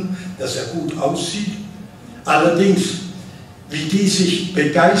 Zeitungen, dass er gut aussieht. Allerdings, wie die sich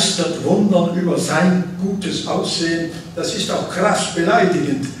begeistert wundern über sein gutes Aussehen, das ist auch krass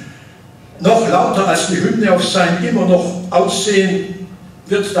beleidigend. Noch lauter als die Hymne auf sein immer noch Aussehen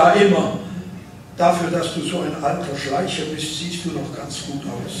wird da immer. Dafür, dass du so ein alter Schleicher bist, siehst du noch ganz gut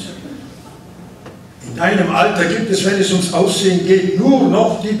aus. In deinem Alter gibt es, wenn es ums Aussehen geht, nur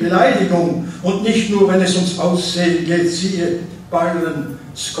noch die Beleidigung und nicht nur, wenn es ums Aussehen geht. Siehe Byron,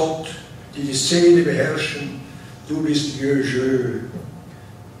 Scott, die die Szene beherrschen. Du bist vieux jeu.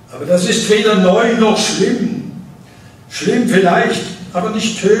 Aber das ist weder neu noch schlimm. Schlimm vielleicht, aber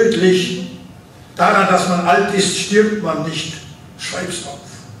nicht tödlich. Daran, dass man alt ist, stirbt man nicht. Schreib's auf.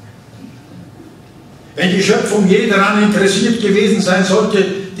 Wenn die Schöpfung je daran interessiert gewesen sein sollte,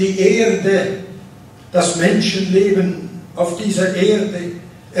 die Erde, das Menschenleben auf dieser Erde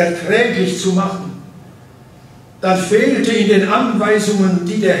erträglich zu machen, dann fehlte in den Anweisungen,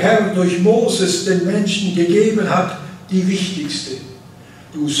 die der Herr durch Moses den Menschen gegeben hat, die wichtigste.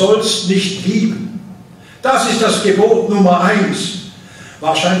 Du sollst nicht lieben. Das ist das Gebot Nummer 1.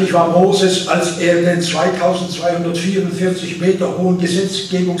 Wahrscheinlich war Moses, als er den 2244 Meter hohen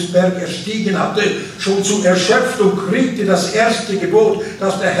Gesetzgebungsberg erstiegen hatte, schon zu erschöpft und kriegte das erste Gebot,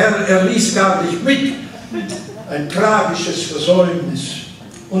 das der Herr erließ, gar nicht mit. Ein tragisches Versäumnis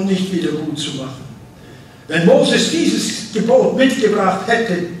und nicht wieder gut zu machen. Wenn Moses dieses Gebot mitgebracht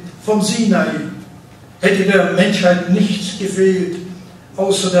hätte vom Sinai, hätte der Menschheit nichts gefehlt,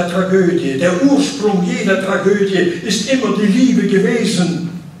 außer der Tragödie. Der Ursprung jeder Tragödie ist immer die Liebe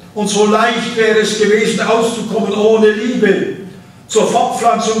gewesen. Und so leicht wäre es gewesen, auszukommen ohne Liebe. Zur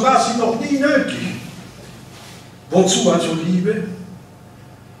Fortpflanzung war sie noch nie nötig. Wozu also Liebe?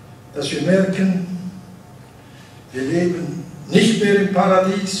 Dass wir merken, wir leben nicht mehr im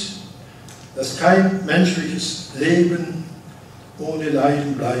Paradies, dass kein menschliches Leben ohne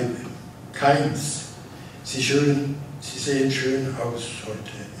Leiden bleibe. Keins. Sie sehen schön aus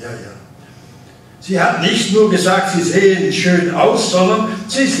heute. Ja, ja. Sie hat nicht nur gesagt, sie sehen schön aus, sondern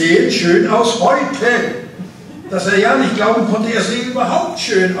sie sehen schön aus heute. Dass er ja nicht glauben konnte, er sehe überhaupt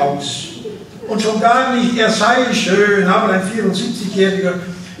schön aus. Und schon gar nicht, er sei schön, aber ein 74-Jähriger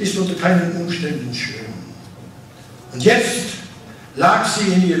ist unter keinen Umständen schön. Und jetzt lag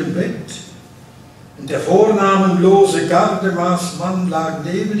sie in ihrem Bett und der vornamenlose Gardemaß Mann lag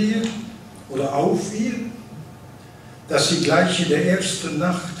neben ihr oder auf ihr, dass sie gleich in der ersten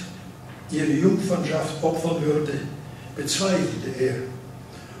Nacht ihre Jungfernschaft opfern würde, bezweifelte er.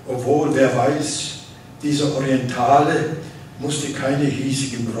 Obwohl, wer weiß, dieser Orientale musste keine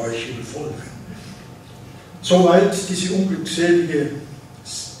hiesigen Bräuche befolgen. Soweit diese unglückselige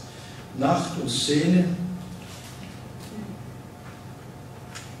Nacht und Szene.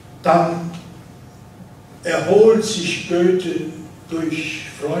 Dann erholt sich Goethe durch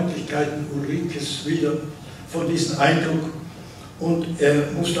Freundlichkeiten Ulrikes wieder von diesem Eindruck und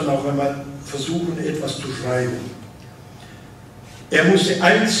er muss dann auch einmal versuchen, etwas zu schreiben. Er musste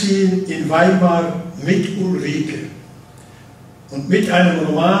einziehen in Weimar mit Ulrike und mit einem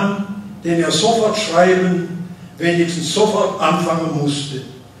Roman, den er sofort schreiben, wenigstens sofort anfangen musste.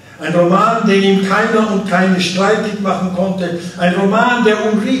 Ein Roman, den ihm keiner und keine streitig machen konnte. Ein Roman,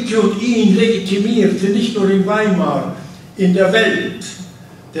 der Ulrike und ihn legitimierte, nicht nur in Weimar, in der Welt.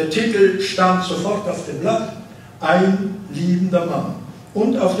 Der Titel stand sofort auf dem Blatt, ein liebender Mann.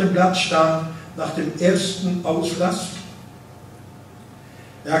 Und auf dem Blatt stand nach dem ersten Auslass: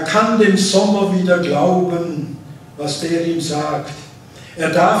 Er kann dem Sommer wieder glauben, was der ihm sagt. Er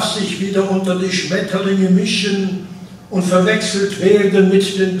darf sich wieder unter die Schmetterlinge mischen und verwechselt werden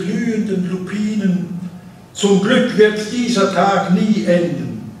mit den glühenden Lupinen. Zum Glück wird dieser Tag nie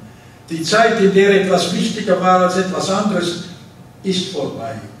enden. Die Zeit, in der etwas wichtiger war als etwas anderes, ist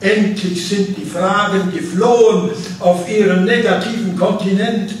vorbei. Endlich sind die Fragen geflohen auf ihren negativen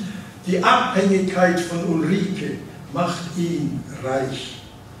Kontinent. Die Abhängigkeit von Ulrike macht ihn reich.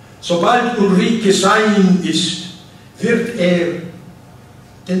 Sobald Ulrike sein ist, wird er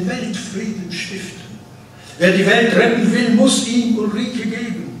den Weltfrieden stiften. Wer die Welt retten will, muss ihm Ulrike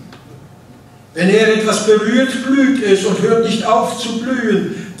geben. Wenn er etwas berührt, blüht es und hört nicht auf zu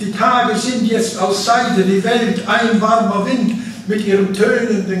blühen. Die Tage sind jetzt aus Seide, die Welt ein warmer Wind. Mit ihrem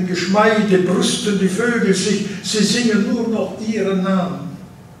tönenden Geschmeide brüsten die Vögel sich, sie singen nur noch ihren Namen.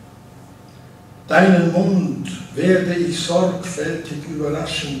 Deinen Mund werde ich sorgfältig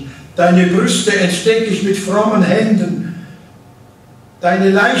überraschen, deine Brüste entdecke ich mit frommen Händen,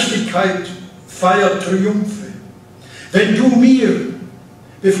 deine Leichtigkeit feiert Triumphe. Wenn du mir,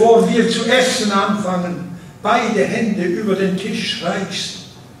 bevor wir zu essen anfangen, beide Hände über den Tisch reichst,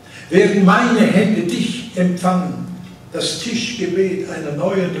 werden meine Hände dich empfangen, das Tischgebet einer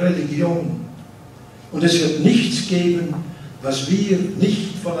neuen Religion. Und es wird nichts geben, was wir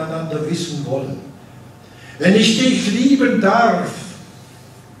nicht voneinander wissen wollen. Wenn ich dich lieben darf,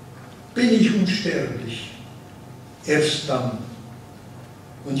 bin ich unsterblich. Erst dann.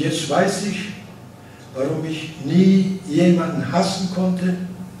 Und jetzt weiß ich, warum ich nie jemanden hassen konnte.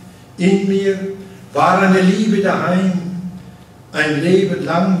 In mir war eine Liebe daheim, ein Leben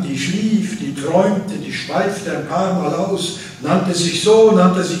lang, die schlief, die träumte, die schweifte ein paar Mal aus, nannte sich so,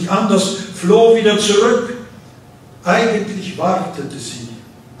 nannte sich anders, floh wieder zurück. Eigentlich wartete sie.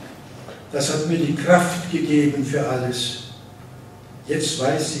 Das hat mir die Kraft gegeben für alles. Jetzt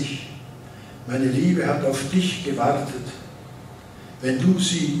weiß ich, meine Liebe hat auf dich gewartet. Wenn du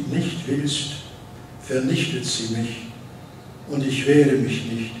sie nicht willst, vernichtet sie mich und ich wehre mich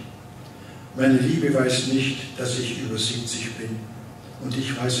nicht. Meine Liebe weiß nicht, dass ich über 70 bin und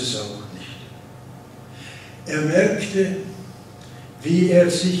ich weiß es auch nicht. Er merkte, wie er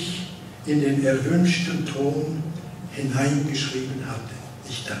sich in den erwünschten Ton hineingeschrieben hatte.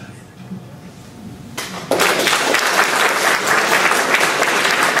 Ich danke Ihnen.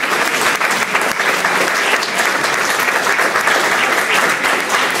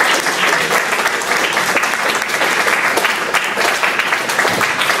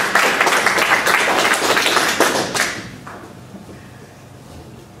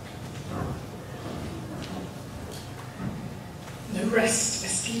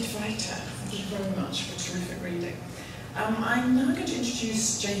 I'm now going to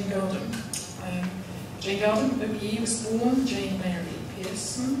introduce Jane Gardam. Jane Gardam, OBE, was born Jane Mary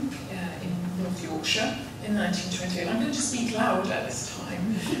Pearson in North Yorkshire in 1928. I'm going to speak louder this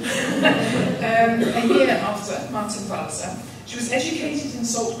time. A year after Martin Walser, she was educated in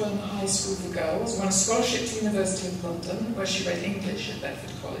Saltburn High School for Girls, won a scholarship to the University of London, where she read English at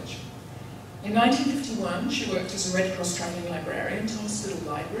Bedford College. In 1951, she worked as a Red Cross travelling librarian to hospital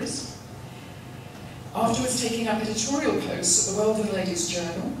libraries, afterwards taking up editorial posts at the Weldon Ladies'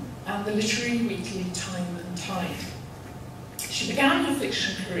 Journal and the literary weekly Time and Tide. She began her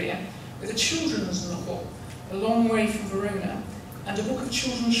fiction career with a children's novel, A Long Way from Verona, and a book of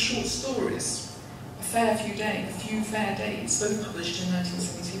children's short stories, A Few Fair Days, both published in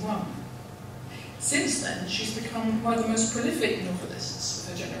 1971. Since then, she's become one of the most prolific novelists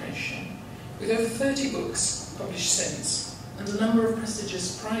of her generation, with over 30 books published since, and a number of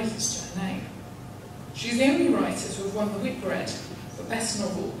prestigious prizes to her name. She's the only writer to have won the Whitbread for Best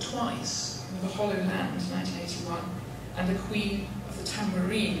Novel twice, in The Hollow Land, 1981, and The Queen of the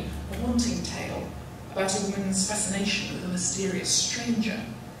Tambourine, A Haunting Tale, about a woman's fascination with a mysterious stranger,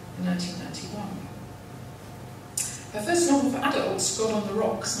 in 1991. Her first novel for adults, God on the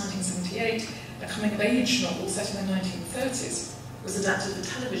Rocks, 1978, a coming-of-age novel set in the 1930s, was adapted for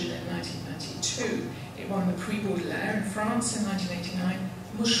television in 1992. It won the Prix Baudelaire in France in 1989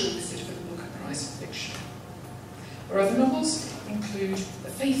 and was shortlisted for the Booker Prize for Fiction. Her other novels include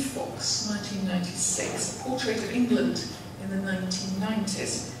The Faith Fox, 1996, a portrait of England in the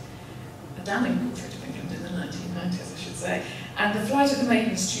 1990s, a damning portrait of England in the 1990s, I should say, and The Flight of the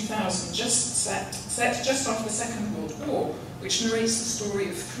Maidens, 2000, set just after the Second World War, which narrates the story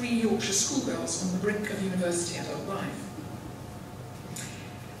of 3 Yorkshire schoolgirls on the brink of university adult life.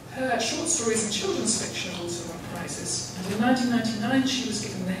 Her short stories and children's fiction have also won prizes, and in 1999 she was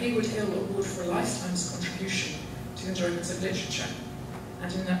given the Hayward Hill Award for a lifetime's contribution to the enjoyment of literature,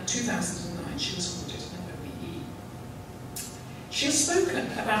 and in 2009 she was awarded an OBE. She has spoken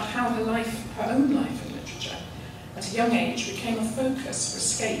about how her own life in literature, at a young age, became a focus for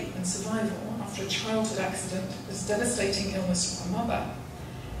escape and survival after a childhood accident, this devastating illness of her mother,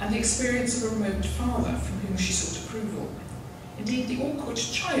 and the experience of a remote father from whom she sought approval. Indeed, the awkward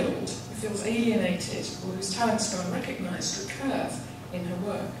child who feels alienated or whose talents go unrecognised recurs in her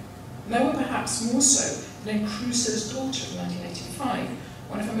work. Nowhere perhaps more so than in Crusoe's Daughter of 1985,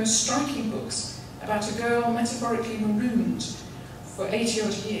 one of her most striking books about a girl metaphorically marooned for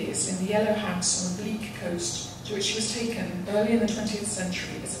 80-odd years in the yellow house on a bleak coast to which she was taken early in the 20th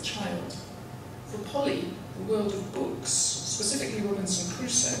century as a child. For Polly, the world of books, specifically Robinson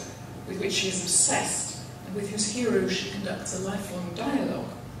Crusoe, with which she is obsessed, with whose hero she conducts a lifelong dialogue,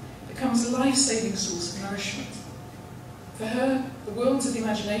 becomes a life-saving source of nourishment. For her, the worlds of the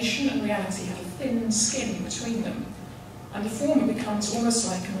imagination and reality have a thin skin between them, and the former becomes almost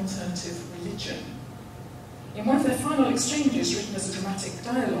like an alternative religion. In one of their final exchanges, written as a dramatic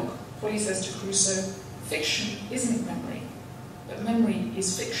dialogue, Polly says to Crusoe, "Fiction isn't memory, but memory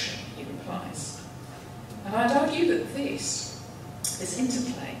is fiction," he replies. And I'd argue that this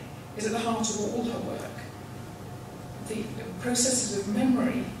interplay, is at the heart of all her work. The processes of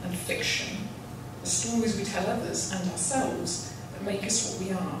memory and fiction, the stories we tell others and ourselves that make us what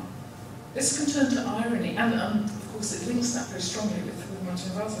we are. This can turn to irony, and of course it links that very strongly with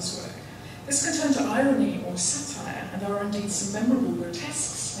Martin Walser's work. This can turn to irony or satire, and there are indeed some memorable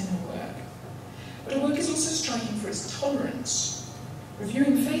grotesques in her work. But her work is also striking for its tolerance.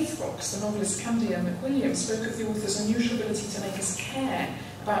 Reviewing Faith Fox, the novelist Candia McWilliams spoke of the author's unusual ability to make us care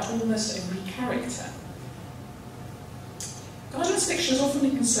about almost every character. Gardam's fiction is often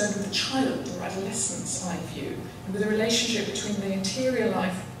concerned with the child or adolescence, I view, and with the relationship between the interior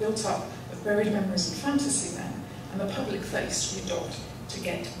life built up of buried memories and fantasy then, and the public face we adopt to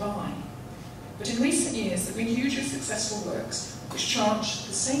get by. But in recent years there have been hugely successful works which charge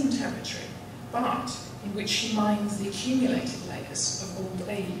the same territory, but in which she mines the accumulated layers of old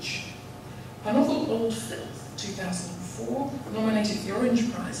age. Her novel Old Filth, 2004, nominated for the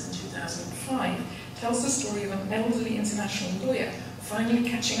Orange Prize in 2005, tells the story of an elderly international lawyer finally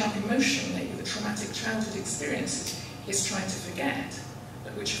catching up emotionally with the traumatic childhood experiences he is trying to forget,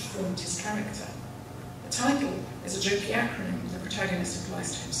 but which have formed his character. The title is a jokey acronym the protagonist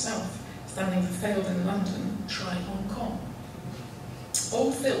applies to himself, standing for Failed in London, Try Hong Kong.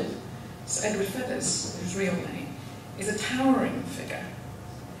 Old Filth, Sir Edward Feathers, his real name, is a towering figure,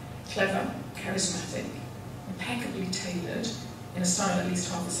 clever, charismatic, impeccably tailored, in a style at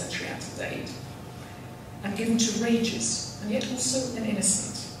least half a century out of date, and given to rages, and yet also an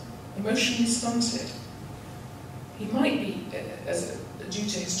innocent, emotionally stunted. He might be, due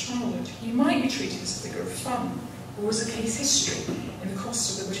to his childhood, he might be treated as a figure of fun, or as a case history in the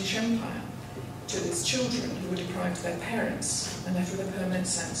cost of the British Empire to its children who were deprived of their parents and left with a permanent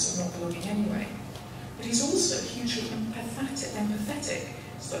sense of not belonging anyway. But he's also a hugely empathetic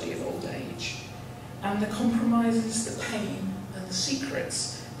study of old age, and the compromises, the pain, and the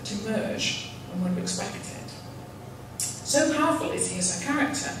secrets that emerge when one looks back at it. So powerful is he as a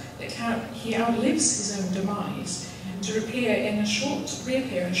character that he outlives his own demise to reappear in a short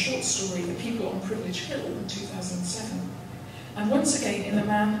story, The People on Privilege Hill, in 2007, and once again in The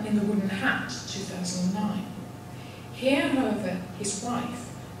Man in the Wooden Hat, 2009. Here, however, his wife,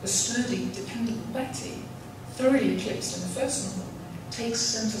 the sturdy, dependable Betty, thoroughly eclipsed in the first novel, takes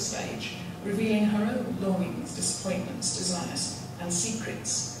centre stage, revealing her own longings, disappointments, desires, and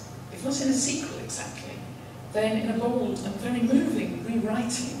secrets, if not in a sequel exactly, then in a bold and very moving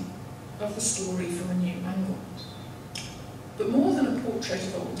rewriting of the story from a new angle. But more than a portrait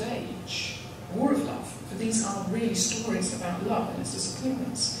of old age, or of love, for these are really stories about love and its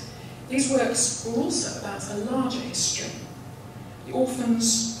disappointments, these works were also about a larger history. The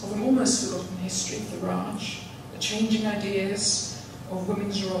orphans of an almost forgotten history of the Raj, the changing ideas of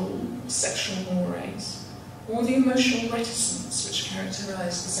women's role, sexual mores, or the emotional reticence which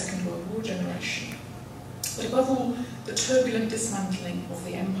characterised the Second World War generation. But above all, the turbulent dismantling of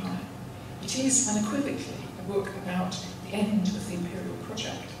the empire. It is unequivocally a book about the end of the imperial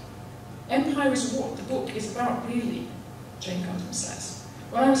project. Empire is what the book is about, really, Jane Gardam says.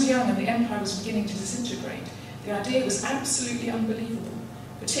 When I was young and the empire was beginning to disintegrate, the idea was absolutely unbelievable,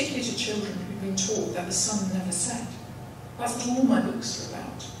 particularly to children who'd been taught that the sun never set. That's what all my books are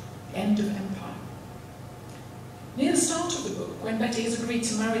about, the end of empire. Near the start of the book, when Betty has agreed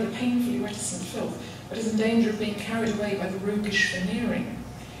to marry the painfully reticent Filth, but is in danger of being carried away by the roguish veneering,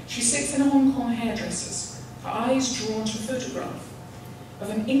 she sits in a Hong Kong hairdresser's, her eyes drawn to a photograph of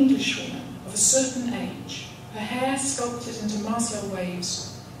an Englishwoman of a certain age, her hair sculpted into Marcel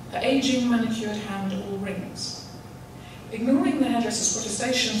waves, her aging manicured hand all rings. Ignoring the hairdresser's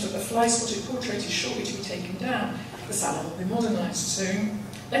protestations that the fly-spotted portrait is shortly to be taken down, the salon will be modernised soon,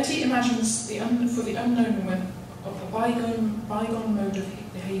 Betty imagines for the unknown woman of a bygone mode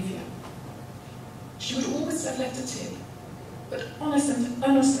of behaviour. She would always have left a tip, but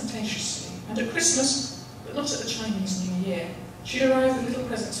unostentatiously, and at Christmas, but not at the Chinese New Year, she'd arrive with little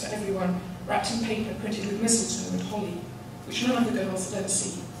presents for everyone, wrapped in paper printed with mistletoe and holly, which none of the girls had ever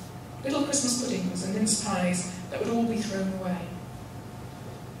seen. Little Christmas puddings and mince pies that would all be thrown away.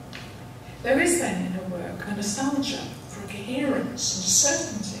 There is then in her work a nostalgia for a coherence and a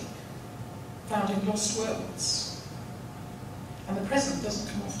certainty found in Lost Worlds. And the present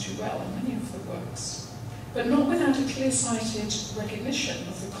doesn't come off too well in many of the works, but not without a clear-sighted recognition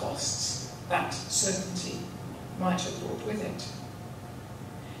of the costs that certainty might have brought with it.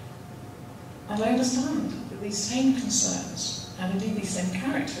 And I understand that these same concerns, and indeed these same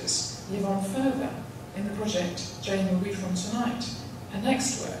characters, live on further in the project Jane will read from tonight, her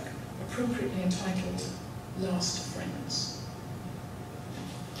next work, appropriately entitled Last Friends.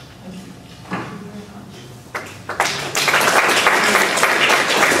 Thank you. Thank you very much.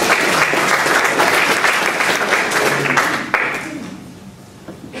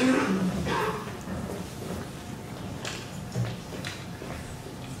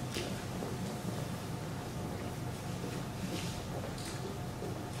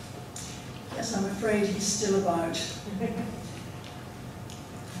 Yes, I'm afraid he's still about.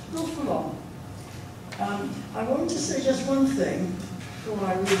 Not for long. I want to say just one thing before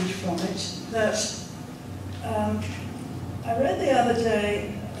I read from it, that I read the other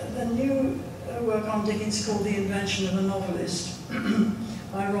day the new work on Dickens called The Invention of a Novelist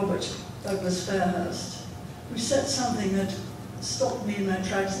by Robert Douglas Fairhurst, who said something that stopped me in my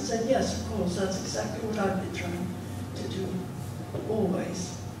tracks and said, yes, of course, that's exactly what I've been trying to do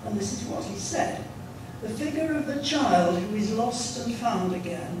always. And this is what he said. The figure of the child who is lost and found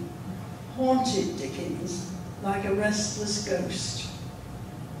again haunted Dickens like a restless ghost.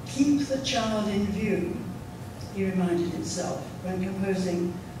 keep the child in view, he reminded himself when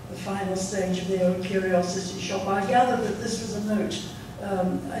composing the final stage of the Old Curiosity Shop. I gather that this was a note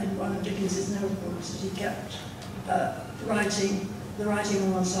in one of Dickens's notebooks that he kept the writing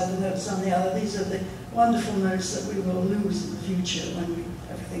on one side, the notes on the other. These are the wonderful notes that we will lose in the future when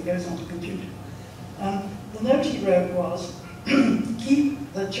everything goes on the computer. The note he wrote was,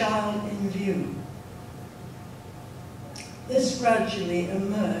 keep the child in view. This gradually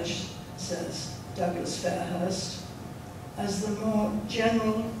emerged, says Douglas Fairhurst, as the more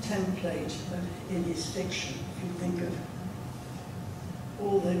general template in his fiction. If you think of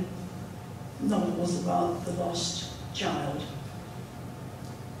all the novels about the lost child,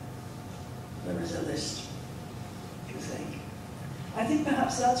 there is a list, if you think. I think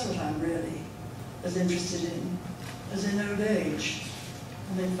perhaps that's what I'm really as interested in as in old age.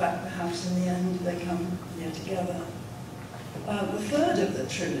 And in fact, perhaps in the end, they come near together. The third of the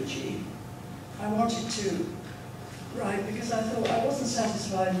trilogy, I wanted to write because I thought I wasn't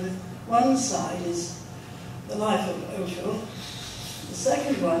satisfied with one side is the life of Old Filth. The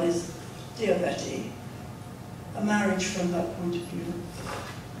second one is Dear Betty, a marriage from her point of view.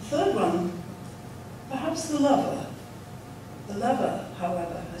 The third one, perhaps the lover. The lover,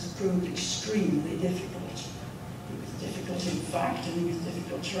 however, has proved extremely difficult. He was difficult in fact, and he was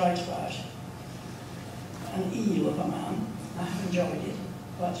difficult to write about. An eel of a man. I have enjoyed it,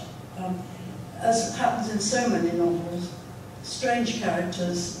 but as happens in so many novels, strange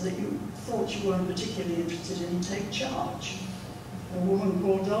characters that you thought you weren't particularly interested in take charge. A woman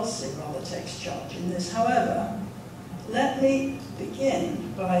called Dulcie rather takes charge in this. However, let me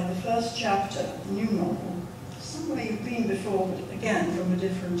begin by the first chapter, the new novel, somewhere you've been before, but again from a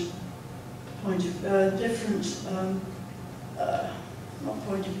different point of not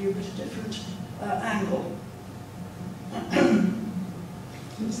point of view, but a different angle.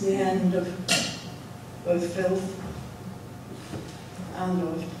 It's the end of both Filth and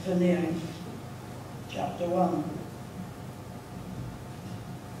of Veneering, chapter 1.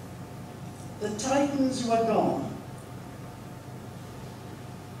 The Titans were gone.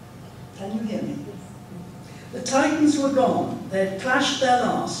 Can you hear me? The Titans were gone. They had clashed their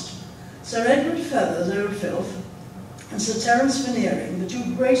last. Sir Edward Feathers, Old Filth, and Sir Terence Veneering, the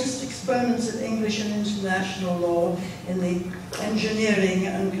two greatest exponents of English and international law in the engineering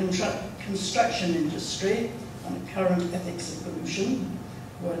and construction industry and current ethics of pollution,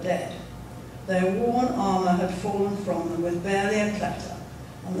 were dead. Their worn armour had fallen from them with barely a clatter,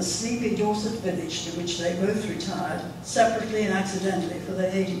 and the sleepy Dorset village to which they both retired, separately and accidentally, for they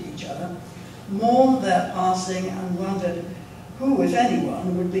hated each other, mourned their passing and wondered who, if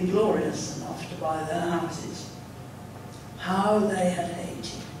anyone, would be glorious enough to buy their houses. How they had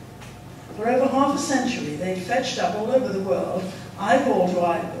hated. For over half a century they'd fetched up all over the world, eyeball to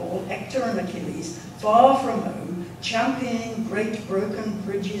eyeball, Hector and Achilles, far from home, championing great broken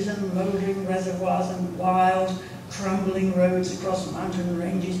bridges and mouldering reservoirs and wild, crumbling roads across mountain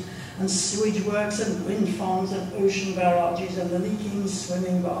ranges, and sewage works and wind farms and ocean barrages and the leaking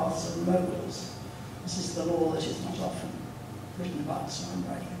swimming baths and moguls. This is the law that is not often written about, so I'm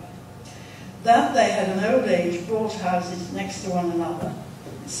writing about it. That they had in old age bought houses next to one another,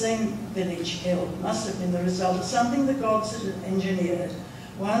 the same village hill, must have been the result of something the gods had engineered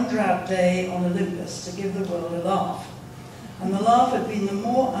one drab day on Olympus to give the world a laugh. And the laugh had been the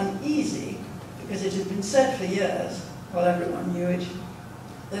more uneasy because it had been said for years, well, everyone knew it,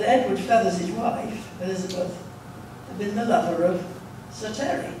 that Edward Feathers' wife, Elizabeth, had been the lover of Sir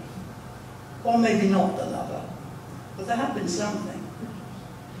Terry. Or maybe not the lover, but there had been something.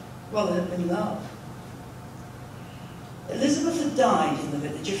 Well, there had been love. Elizabeth had died in the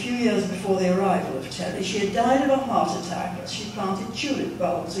village a few years before the arrival of Terry. She had died of a heart attack as she planted tulip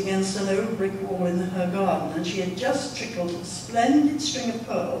bulbs against an old brick wall in her garden, and she had just trickled a splendid string of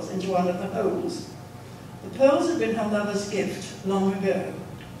pearls into one of the holes. The pearls had been her lover's gift long ago.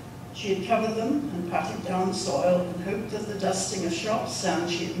 She had covered them and patted down the soil and hoped that the dusting of sharp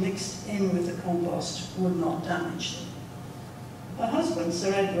sand she had mixed in with the compost would not damage them. Her husband,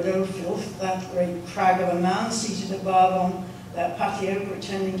 Sir Edward Old Filth, that great crag of a man seated above on their patio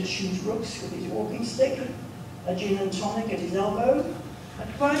pretending to shoot rooks with his walking stick, a gin and tonic at his elbow,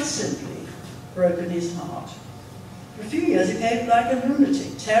 had quite simply broken his heart. For a few years he behaved like a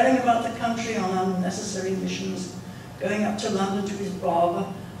lunatic, tearing about the country on unnecessary missions, going up to London to his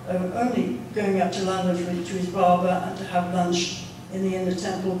barber, only going up to London to his barber and to have lunch in the Inner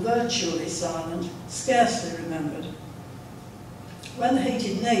Temple, virtually silent, scarcely remembered. When the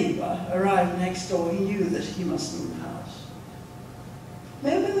hated neighbour arrived next door, he knew that he must move house.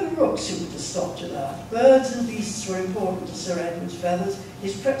 Maybe the rooks who would have stopped at that. Birds and beasts were important to Sir Edward's Feathers.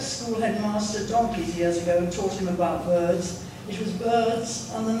 His prep school headmaster donkeys years ago taught him about birds. It was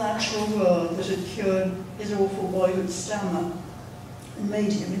birds and the natural world that had cured his awful boyhood stammer and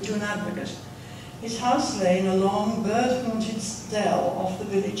made him into an advocate. His house lay in a long, bird-haunted dell off the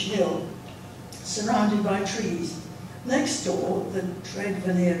village hill, surrounded by trees. Next door, the dread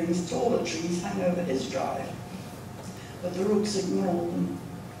veneering's taller trees hang over his drive. But the rooks ignored them.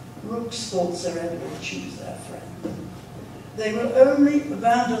 Rooks thought Sir Edward would choose their friend. They will only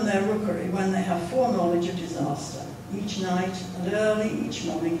abandon their rookery when they have foreknowledge of disaster. Each night and early each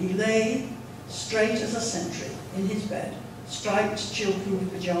morning he lay, straight as a sentry, in his bed, striped,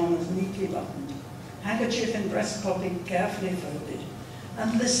 chill-proof pyjamas neatly buttoned, handkerchief in breast pocket carefully folded,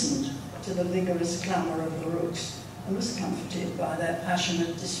 and listened to the vigorous clamour of the rooks, and was comforted by their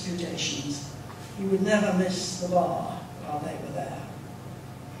passionate disputations. He would never miss the bar while they were there.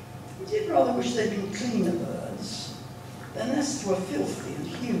 He did rather wish they'd been cleaner birds. Their nests were filthy and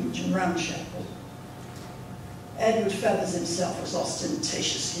huge and ramshackle. Edward Feathers himself was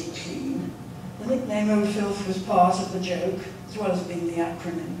ostentatiously clean. The nickname Old Filth was part of the joke, as well as being the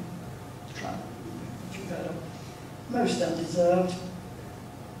acronym. Most undeserved.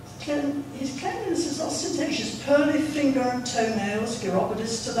 His cleanliness is ostentatious. Pearly finger and toenails,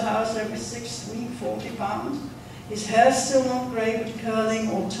 chiropodist to the house every 6th week, 40 pounds. His hair still not grey but curling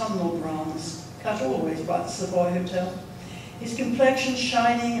autumnal bronze, cut always by the Savoy Hotel. His complexion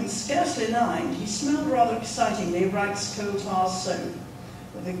shining and scarcely lined. He smelled rather excitingly of Wright's coal tar soap,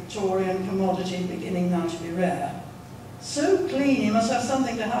 a Victorian commodity beginning now to be rare. So clean he must have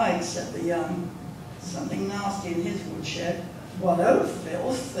something to hide, said the young. Something nasty in his woodshed. What old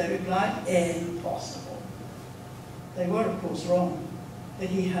filth, they replied, impossible. They were, of course, wrong, but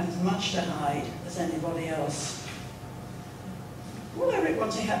he had as much to hide as anybody else. Whatever it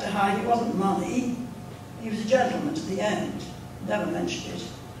was he had to hide, it wasn't money. He was a gentleman to the end, never mentioned it.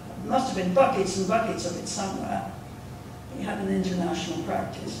 There must have been buckets and buckets of it somewhere. He had an international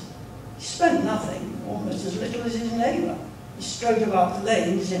practice. He spent nothing, almost as little as his neighbour. He strode about the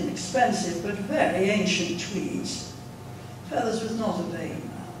lanes in expensive but very ancient tweeds. Feathers was not a vain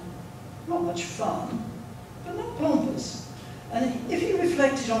man, not much fun, but not pompous. And if he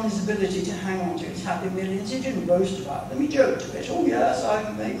reflected on his ability to hang on to his happy millions, he didn't boast about them. He joked a bit. Oh yes,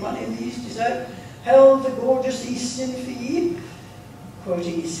 I've made money in the East, he said. Held the gorgeous East in fee,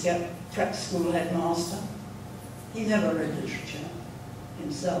 quoting his prep school headmaster. He never read literature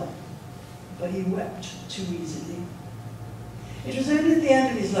himself, but he wept too easily. It was only at the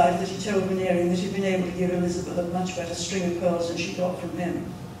end of his life that he told Veneering that he'd been able to give Elizabeth a much better string of pearls than she got from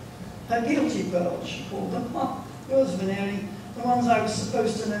him. Her guilty pearls, she called them. Ah, yours, Veneering, the ones I was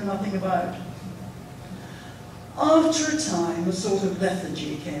supposed to know nothing about. After a time, a sort of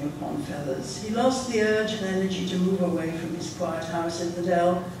lethargy came upon Feathers. He lost the urge and energy to move away from his quiet house in the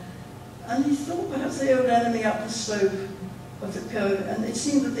dell, and he thought perhaps the old enemy up the slope of the cove, and it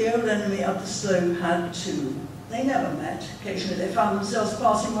seemed that the old enemy up the slope had too. They never met. Occasionally they found themselves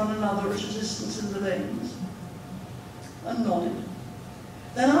passing one another at a distance in the lanes, and nodded.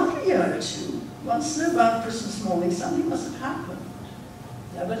 Then after a year or two, one snowbound Christmas morning, something must have happened.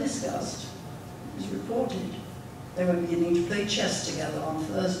 Never discussed. It was reported. They were beginning to play chess together on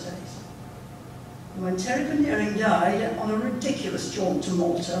Thursdays. And when Terry Veneering died, on a ridiculous jaunt to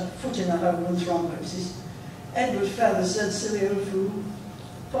Malta, foot in a hole and thrombosis, Edward Feathers said, silly old fool,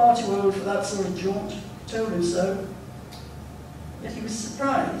 far too old for that sort of jaunt, told him so. Yet he was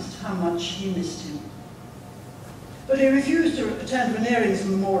surprised how much he missed him. But he refused to attend Veneering's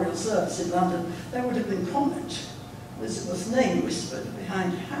memorial service in London. There would have been comment. Elizabeth's name whispered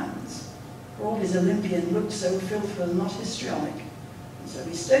behind hands. For all his Olympian looks, so Filth was not histrionic. And so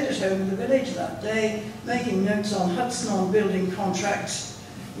he stayed at home in the village that day, making notes on Hudson on building contracts,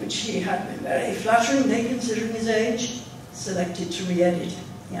 which he had been very flatteringly, considering his age, selected to re-edit.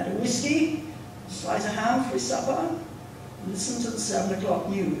 He had a whiskey, a slice of ham for his supper, and listened to the 7 o'clock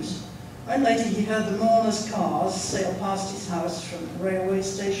news. When later he heard the mourners' cars sail past his house from the railway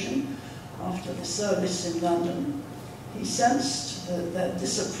station after the service in London, he sensed their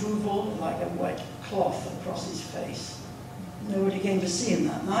disapproval like a white cloth across his face. Nobody came to see him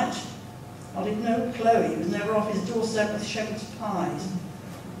that night. I didn't know Chloe. He was never off his doorstep with shepherd's pies,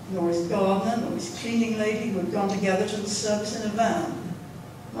 nor his gardener, nor his cleaning lady who had gone together to the service in a van.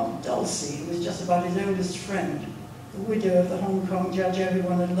 Not Dulcie, who was just about his oldest friend, the widow of the Hong Kong judge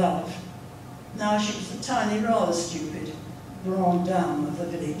everyone had loved. Now she was the tiny, rather stupid grande dame of the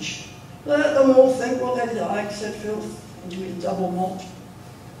village. Let them all think what they like, said Filth into his double malt.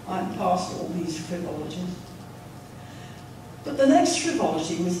 I'm past all these frivolities. But the next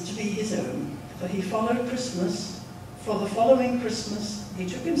frivolity was to be his own, for he followed Christmas. For the following Christmas, he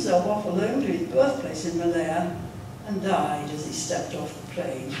took himself off alone to his birthplace in Malaya and died as he stepped off the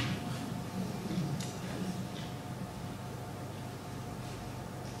plane.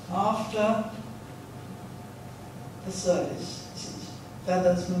 After the service,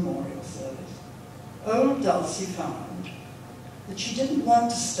 Feather's memorial service, old Dulcie found that she didn't want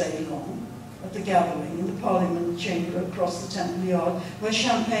to stay long at the gathering in the Parliament chamber across the Temple Yard, where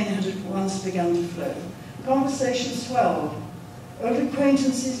champagne had at once begun to flow. The conversation swelled. Old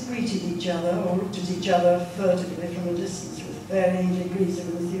acquaintances greeted each other or looked at each other furtively from a distance with varying degrees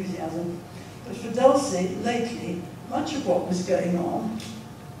of enthusiasm. But for Dulcie, lately, much of what was going on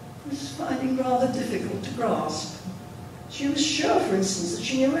was finding rather difficult to grasp. She was sure, for instance, that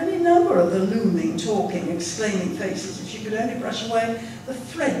she knew any number of the looming, talking, exclaiming faces if she could only brush away the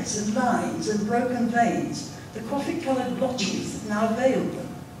threads and lines and broken veins, the coffee-coloured blotches that now veiled them,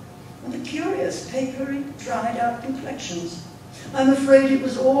 and the curious, papery, dried-out complexions. "I'm afraid it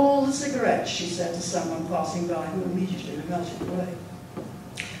was all the cigarettes," she said to someone passing by, who immediately melted away.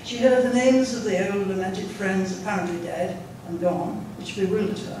 She heard the names of the old lamented friends apparently dead and gone, which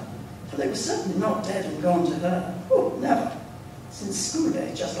bewildered her, for they were certainly not dead and gone to her. Oh, never. Since school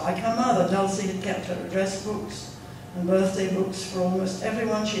days, just like her mother, Dulcie had kept her address books and birthday books for almost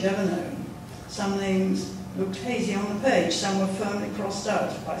everyone she'd ever known. Some names looked hazy on the page, some were firmly crossed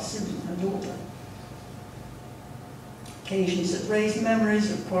out by Susan, her daughter. Occasions that raised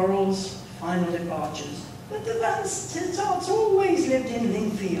memories of quarrels, final departures. "But the Van Tiltarts always lived in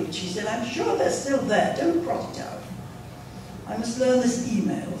Lingfield," she said. "I'm sure they're still there. Don't cross it out." "I must learn this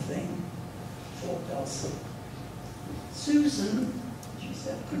email thing," thought Dulcie. "Susan," she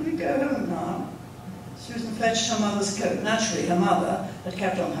said, "could we go home now?" Susan fetched her mother's coat. Naturally, her mother had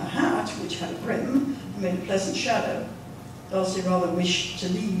kept on her hat, which had a brim and made a pleasant shadow. Dulcie rather wished to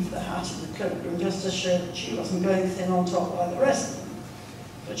leave the hat in the cloakroom just to show that she wasn't going thin on top like the rest of them.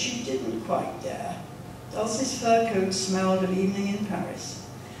 But she didn't quite dare. Dulcie's fur coat smelled of evening in Paris,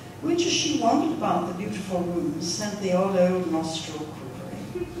 which, as she wandered about the beautiful rooms, sent the odd old nostril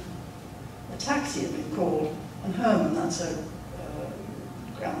quivering. A taxi had been called, and Herman, that's her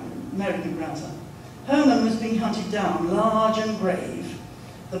American grandson, Herman was being hunted down, large and grave.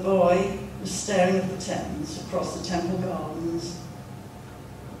 The boy was staring at the Thames across the Temple Gardens,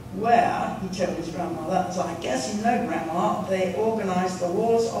 where, he told his grandmother, "As I guess you know, Grandma, they organised the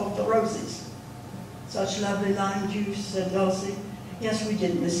Wars of the Roses." "Such lovely lime juice," said Dulcie. "Yes, we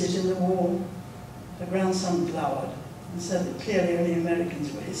did miss it in the war." Her grandson glowered and said that clearly only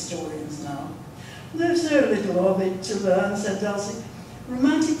Americans were historians now. "There's so little of it to learn," said Dulcie.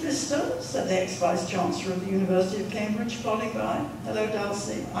 "Romantic vista," said the ex-Vice-Chancellor of the University of Cambridge, plodding by. "Hello,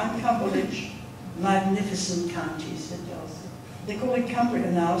 Dulcie. I'm Cumberledge." "Magnificent county," said Dulcie. "They call it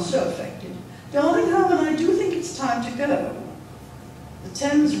Cumbria now, so affected." "Darling Herman, I do think it's time to go." "The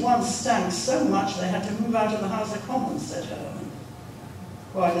Thames once stank so much they had to move out of the House of Commons," said Herman.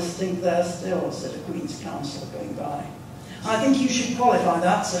 "Quite a stink there still," said a Queen's Counsel going by. "I think you should qualify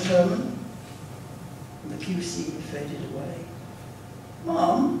that," said Herman. And the QC faded away.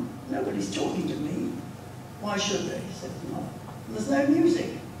 "Mum, nobody's talking to me." "Why should they?" said his mother. "There's no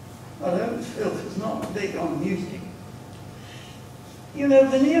music." Well, old Filth was not big on music. "You know,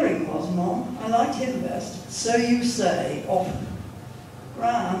 Veneering was, Mum. I liked him best." "So you say, often."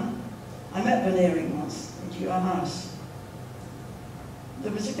 "Gran, I met Veneering once at your house.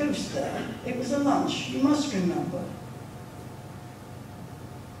 There was a ghost there. It was a lunch. You must remember."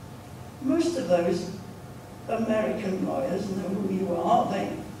 Most of those American lawyers know who you are.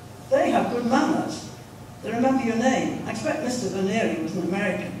 They have good manners. They remember your name. I expect Mr. Veneering was an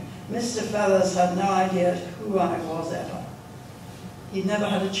American. Mr. Feathers had no idea who I was ever. He'd never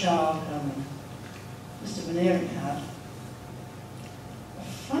had a child, Herman. Mr. Veneering had. A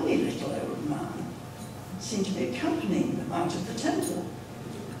funny little old man seemed to be accompanying them out of the temple.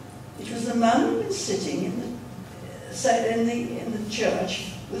 It was the man who had been sitting in the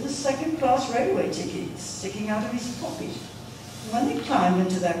church with a second-class railway ticket sticking out of his pocket. And when they climbed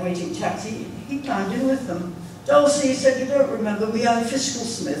into their waiting taxi, he climbed in with them. "Dulcie," he said, "you don't remember me, I'm Fiscal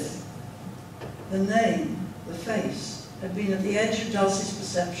Smith." The name, the face, had been at the edge of Dulcie's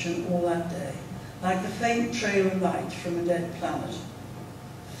perception all that day, like the faint trail of light from a dead planet.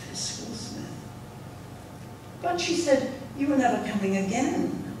 Fiscal Smith. "But," she said, "you were never coming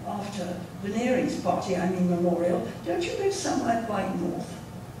again after Veneering's party, I mean memorial. Don't you live somewhere quite north?"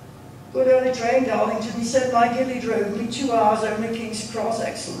 "Good early train, Darlington," he said. "My gilly drove me 2 hours only, King's Cross,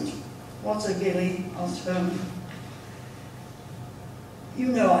 excellent." "What's a gilly?" asked Herman. You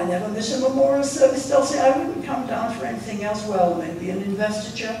know I never miss a memorial service, Dulcie. I wouldn't come down for anything else. Well, maybe an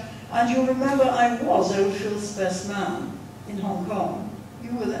investiture. And you'll remember I was old Filth's best man in Hong Kong.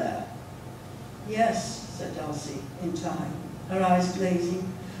 You were there. Yes, said Dulcie, in time, her eyes glazing,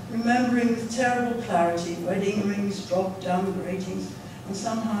 remembering with terrible clarity wedding rings, drop-down gratings, and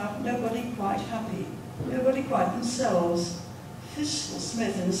somehow nobody quite happy, nobody quite themselves. Fiscal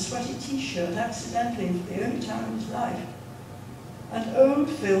Smith in a sweaty t-shirt, accidentally for the only time in his life. And old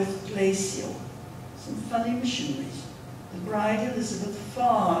Filth glacial, some funny missionaries, the bride Elizabeth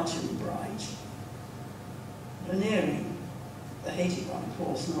far too bright. An earring, the hated one, of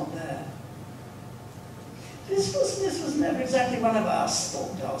course, not there. Fiscal Smith was never exactly one of us,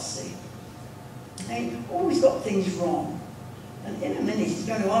 thought Dulcie. He always got things wrong. And in a minute he's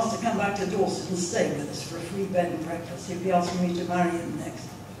going to ask to come back to Dorset and stay with us for a free bed and breakfast. He'll be asking me to marry him next.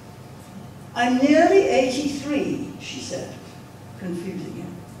 I'm nearly 83, she said, confusing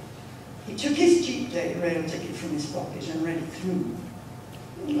him. He took his Jeep Day rail ticket from his pocket and read it through.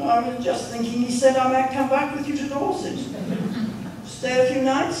 I was just thinking, he said I might come back with you to Dorset. Stay a few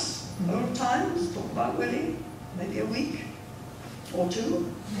nights, old times, talk about Willie, maybe a week or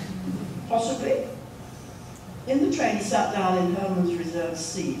two, possibly. In the train he sat down in Herman's reserved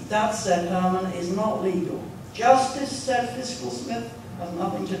seat. That, said Herman, is not legal. Justice, said Fiscal Smith, has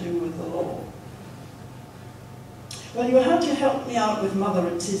nothing to do with the law. Well, you had to help me out with Mother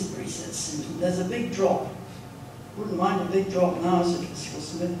at Tisbury, said Simpson. There's a big drop. Wouldn't mind a big drop now, said Fiscal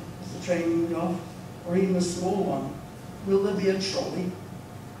Smith, as the train moved off, or even a small one. Will there be a trolley?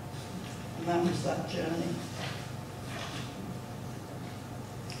 And that was that journey.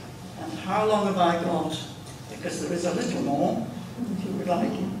 And how long have I got? Because there is a little more, if you would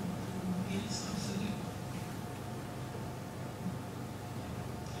like. Yes, absolutely.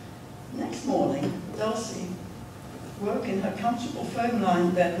 Next morning, Dulcie woke in her comfortable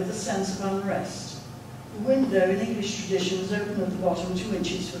foam-lined bed with a sense of unrest. The window, in English tradition, was open at the bottom 2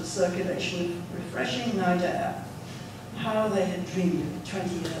 inches for the circulation of refreshing night air. How they had dreamed of it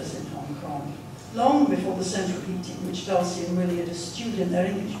 20 years in Hong Kong, long before the central heating, which Dulcie and Willie had eschewed in their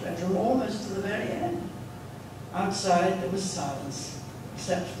English bedroom almost to the very end. Outside there was silence,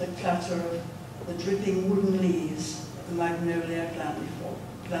 except for the clatter of the dripping wooden leaves of the Magnolia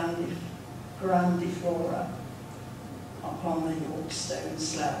grandiflora upon the York stone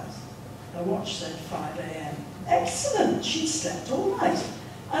slabs. Her watch said 5 a.m. Excellent! She'd slept all night,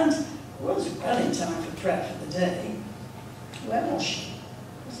 and was well in time for prep for the day. Where was she?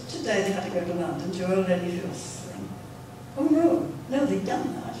 Was it today they had to go to London to old Lady Filth's thing? Oh no, they'd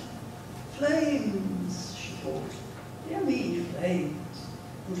done that. Flames, she thought. Dear me, flames,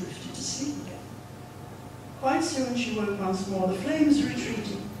 and drifted to sleep again. Quite soon she woke once more. The flames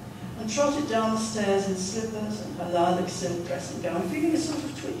retreated and trotted down the stairs in slippers and her lilac silk dressing gown, feeling a sort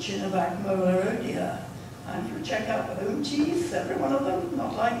of twitch in her back molar. Oh dear, time for a check-up. Home teeth, every one of them,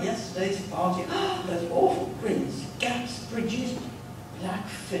 not like yesterday's party. Those awful grins, gaps, bridges, black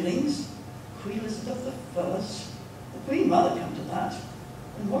fillings. Queen Elizabeth I, the Queen Mother come to that.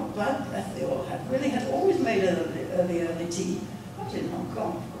 And what bad breath they all had. Willie had always made early tea, not in Hong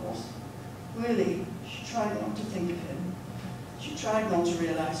Kong, of course. Willie, she tried not to think of him. She tried not to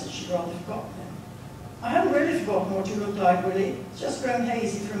realise that she'd rather forgotten him. I haven't really forgotten what you look like, Willie. It's just grown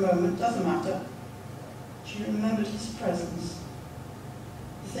hazy for a moment, doesn't matter. She remembered his presence.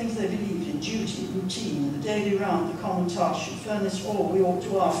 The things they believed in, duty, routine, the daily round, the common task, should furnish all we ought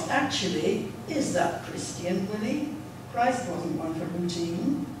to ask. Actually, is that Christian, Willie? Christ wasn't one for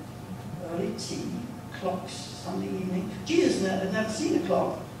routine. Early tea, clocks, Sunday evening. Jesus had never seen a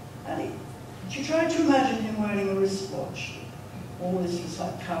clock, had he? She tried to imagine him wearing a wristwatch. All this was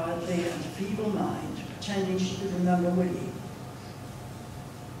like cowardly and feeble mind, pretending she could remember Willie.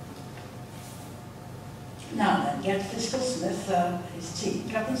 Now then, get Fiscal Smith his tea,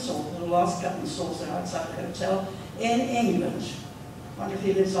 cup and saucer, the last cup and saucer outside the hotel in England. Wonder if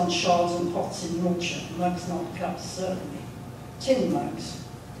he lives on shards and pots in Yorkshire, mugs not cups, certainly. Tin mugs.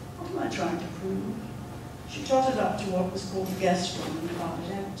 What am I trying to prove? She trotted up to what was called the guest room and found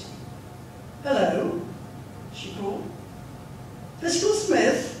it empty. Hello, she called. Fiscal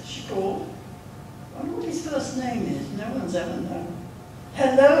Smith, she called. I wonder what his first name is. No one's ever known.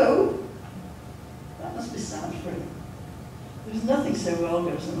 Hello? That must be sound-free. There was nothing so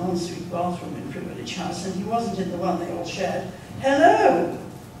vulgar as an ensuite bathroom in Privilege House, and he wasn't in the one they all shared. Hello?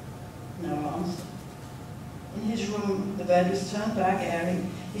 No answer. In his room, the bed was turned back,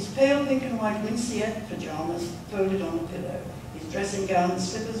 airing, his pale pink and white winceyette pyjamas folded on a pillow, his dressing gown and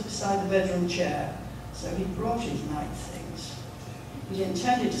slippers beside the bedroom chair. So he brought his night things. He'd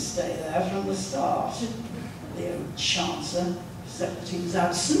intended to stay there from the start. The old chancer, except that he was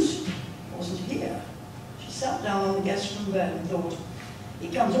absent, wasn't here. She sat down on the guest room bed and thought, he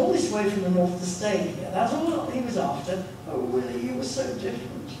comes all this way from the north to stay here. That's all he was after. Oh, Willie, you were so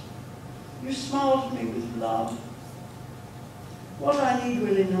different. You smiled at me with love. What I need,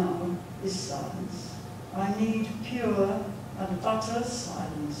 Willie, now is silence. I need pure and utter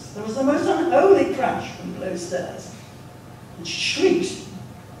silence. There was the most unholy crash from below stairs. And she shrieked.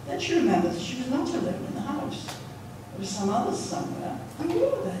 Then she remembered that she was not alone in the house. There were some others somewhere. Who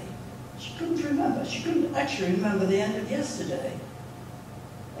were they? She couldn't remember. She couldn't actually remember the end of yesterday.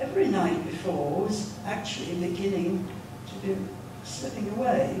 Every night before was actually beginning to be slipping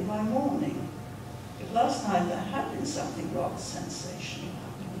away by morning. But last night there had been something rather sensational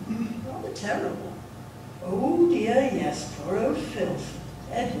happening, rather terrible. Oh dear, yes, poor old Filth.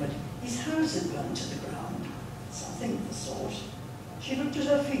 Edward, his house had burned to the ground. Something of the sort. She looked at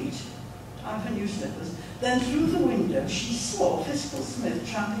her feet. Time for new slippers. Then through the window she saw Fiscal Smith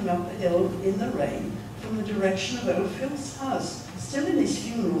tramping up the hill in the rain from the direction of old Filth's house, still in his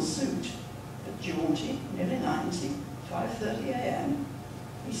funeral suit, but jaunty, nearly 90, 5:30 a.m.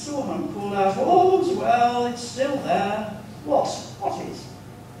 He saw her and called out, all's well, it's still there. What? What is?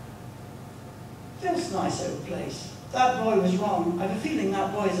 Filth's nice old place. That boy was wrong. I have a feeling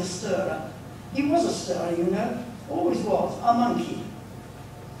that boy's a stirrer. He was a stirrer, you know. Always was. A monkey.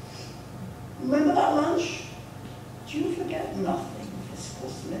 Remember that lunch? Do you forget nothing, Fiscal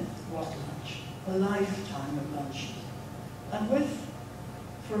Smith? What lunch? A lifetime of lunches. And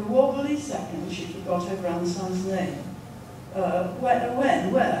for a wobbly second, she forgot her grandson's name.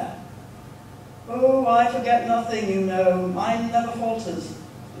 When? Where? Oh, I forget nothing, you know. Mine never falters.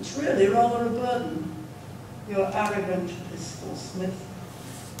 It's really rather a burden. You're arrogant, Fiscal Smith.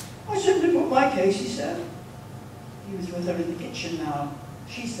 I simply put my case, he said. He was with her in the kitchen now.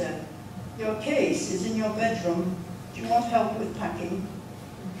 She said, your case is in your bedroom. Do you want help with packing?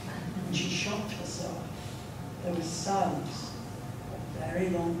 And she shocked herself. There was silence, a very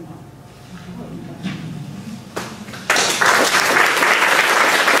long one.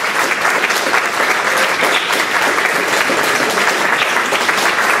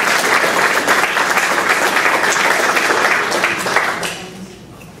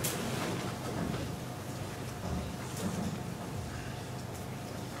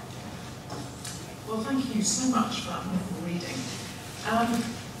 Well, thank you so much for that wonderful reading.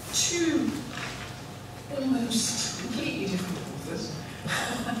 Two almost completely different authors.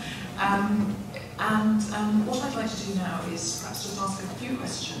 What I'd like to do now is perhaps just ask a few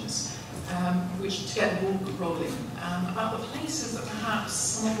questions, which to get the ball rolling, about the places that perhaps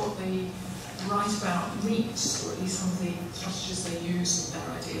some of what they write about meets, or at least some of the strategies they use and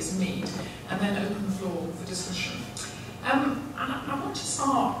their ideas meet, and then open the floor for discussion. And I want to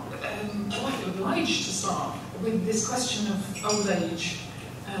start, I feel obliged to start with this question of old age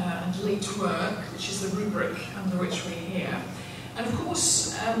and late work, which is the rubric under which we're here. And of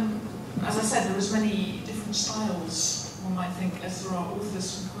course, as I said, there are as many different styles, one might think, as there are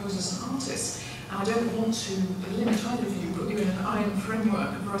authors, composers and artists. And I don't want to limit either of you, put you in an iron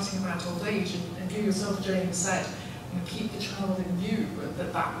framework of writing about old age, and you yourself, Jane, said, you know, keep the child in view, and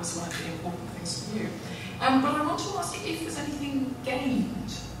that was one of the important things for you. But I want to ask if there's anything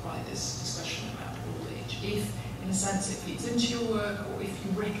gained by this discussion about old age, if, in a sense, it feeds into your work, or if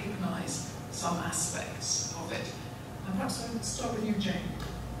you recognise some aspects of it. And perhaps I'll start with you, Jane.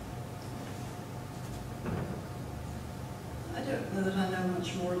 I don't know that I know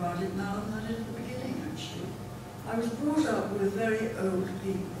much more about it now than I did at the beginning, actually. I was brought up with very old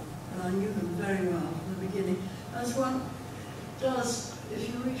people, and I knew them very well from the beginning, as one does if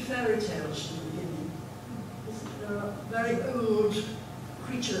you read fairy tales from the beginning. There are very old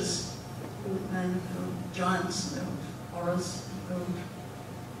creatures, old men, old giants, and old horrors, old,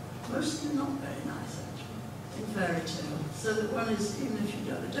 mostly not very nice, actually, in fairy tales. So that one is, even if you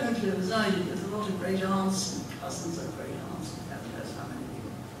don't live as I did, there's a lot of great aunts and cousins of great aunts, and heaven knows how many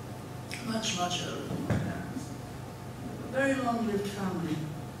people, much, much older than my parents. A very long-lived family.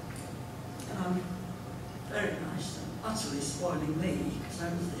 Very nice, and utterly spoiling me, because I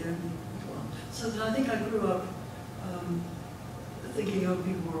was the only one. So that I think I grew up thinking old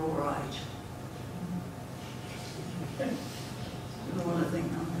people were all right. I don't know what I think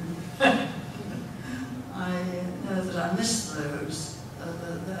now. I know that I miss those.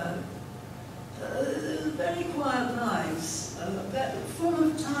 Very quiet lives, full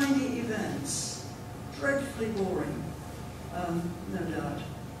of tiny events, dreadfully boring, no doubt.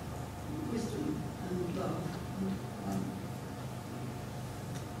 Wisdom and love.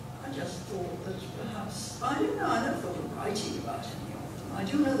 I just thought that perhaps, I don't know, I never thought of writing about any of them. I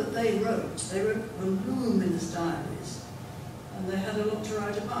do know that they wrote voluminous diaries, and they had a lot to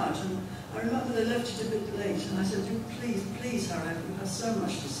write about. And I remember they left it a bit late, and I said, please, Harriet, you have so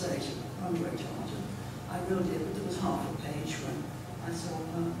much to say to Whitbread Novel. I will, dear, but there was half a page when I saw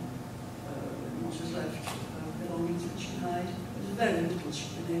her, what was left of her belongings that she hid. There was very little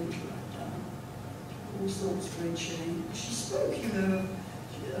she'd been able to write down. Always thought it was great shame. She spoke, you know,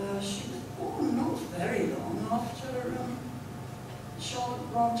 she was born not very long after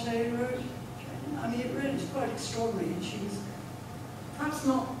Charlotte Bronte wrote Jane. I mean, it really is quite extraordinary. And she was, perhaps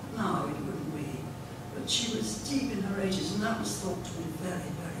not now, it wouldn't be, but she was deep in her 80s, and that was thought to be very,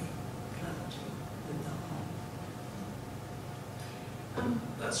 very clever to live that long.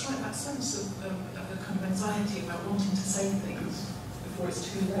 That's right, that sense of a kind of anxiety about wanting to say things before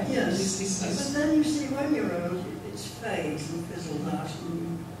it's too late. Yes, but then you see, when you're old, it fades and fizzles out, and you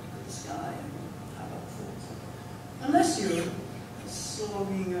look at the sky and have other thoughts. Unless you're a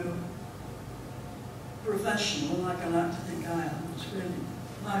slogging professional, like I like to think I am, it's really,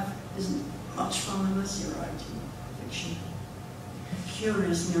 life isn't much fun unless you're writing fiction.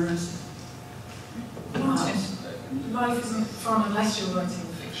 Curious neurosis. Martin, life isn't fun unless you're writing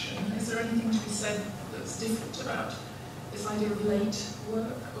fiction. Is there anything to be said that's different about this idea of late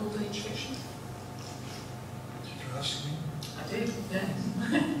work, old age fiction? Did you ask me? I did, yes.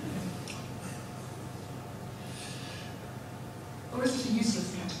 Or is it a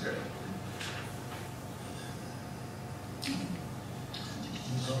useless category?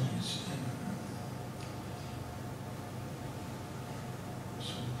 No,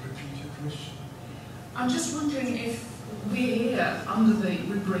 so repeat your question. I'm just wondering if we're here under the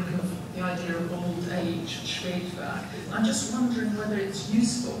rubric of the idea of old age and Schwedberg. I'm just wondering whether it's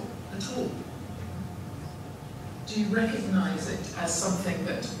useful at all. Do you recognise it as something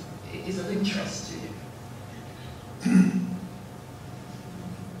that is of interest to you?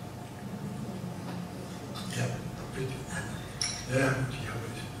 Ja, bitte. Ja, gut, ich habe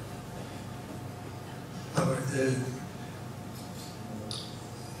es. Aber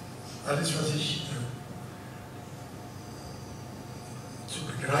alles, was ich zu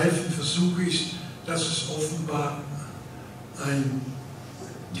begreifen versuche, ist, dass es offenbar ein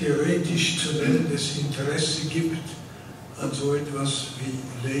theoretisch zu nennendes Interesse gibt an so etwas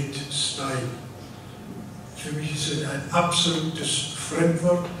wie Late Style. Für mich ist es ein absolutes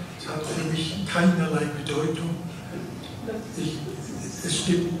Fremdwort, es hat für mich keinerlei Bedeutung. Es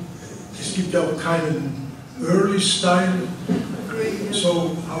gibt auch keinen Early Style,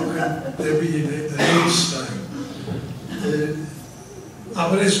 so how can there be a Late Style?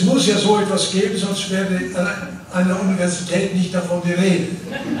 Aber es muss ja so etwas geben, sonst wäre an der Universität nicht davon die Rede.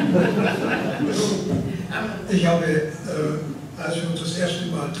 Ich habe, als wir uns das erste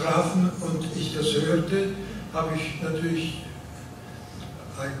Mal trafen und ich das hörte, habe ich natürlich,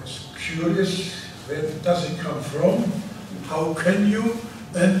 I was curious, where does it come from? How can you?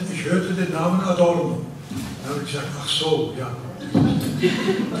 Und ich hörte den Namen Adorno. Dann habe ich gesagt, ach so, ja.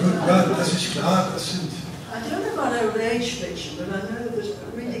 Ja, das ist klar, das sind... I don't know about old age fiction, but I know that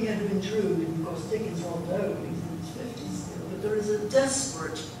reading Edwin Drood, and of course Dickens wasn't old, he's in his 50s still, but there is a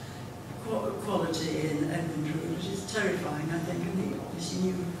desperate quality in Edwin Drood, which is terrifying, I think, and he obviously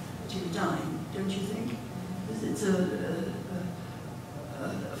knew that he was dying, don't you think? It's a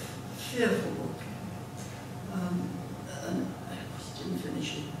fearful book. And I didn't finish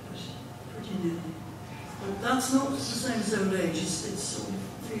it, but pretty nearly. But that's not the same as old age, it's sort of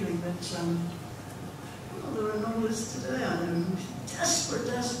feeling that... well, there are novelists today, I know, desperate.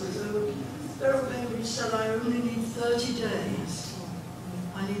 Beryl Bailey said, I only need 30 days.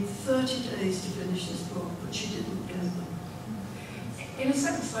 I need 30 days to finish this book, but she didn't get them. In a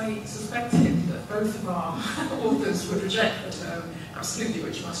sense, I suspected that both of our authors would reject the term absolutely,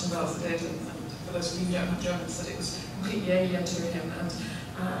 which Martin Walser did, and for those of you who don't have German, said it was completely alien to him and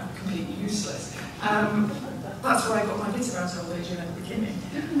completely useless. That's why I got my bit about old age at the beginning.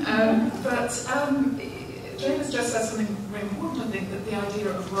 Jane has just said something very important, I think, that the idea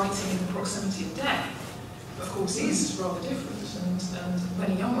of writing in the proximity of death, of course, is rather different, and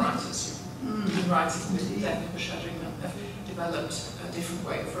many young writers who've been writing with death and foreshadowing them have developed a different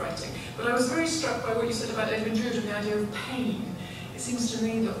way of writing. But I was very struck by what you said about Edwin Drood and the idea of pain. It seems to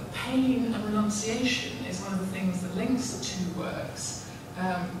me that pain and renunciation is one of the things that links the two works,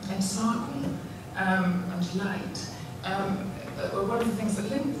 Entsagung and Leid. One of the things that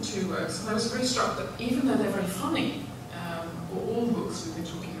link the two works, and I was very struck that even though they're very funny, or all the books we've been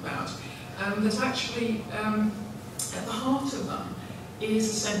talking about, that actually at the heart of them is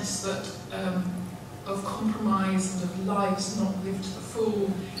a sense that of compromise and of lives not lived to the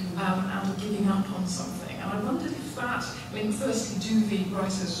full, and of giving up on something. And I wondered if that, I mean, firstly, do the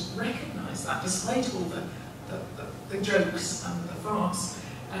writers recognise that, despite all the the jokes and the farce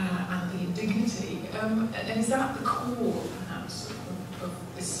and the indignity. And is that the core, perhaps, of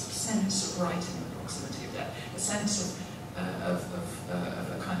this sense of writing the proximity of death, a sense of a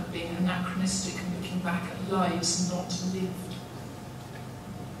kind of being anachronistic and looking back at lives not lived?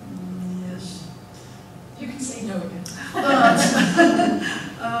 Yes. You can say no again.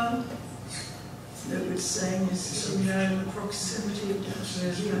 No good saying is sitting there in the proximity of death. I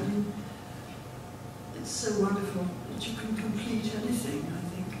mean, it's so wonderful that you can complete anything, I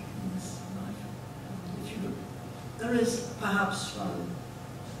think, in this life. If you look, there is perhaps one of the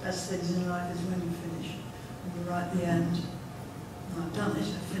best things in life is when you finish, when you write the end. And I've done it,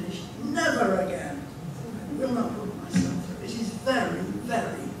 I've finished. Never again. I will not put myself through. It is very,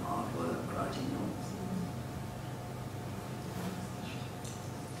 very hard work writing novels.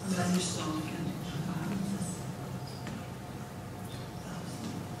 And then you start again.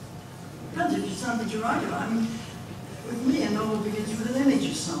 Depends if you something to write about. I mean, with me, a novel begins with an image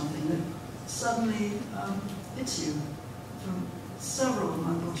of something that suddenly hits you. From several of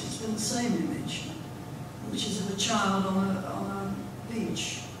my books, it's been the same image, which is of a child on a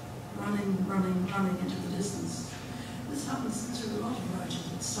beach, running into the distance. This happens to a lot of writers.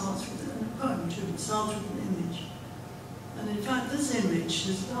 It starts with a poem too. It starts with an image, and in fact, this image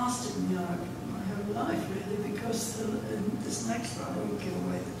has lasted me out my whole life, really, because this next one, I won't give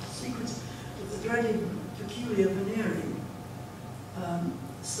away the secrets, but the dreaded peculiar veneering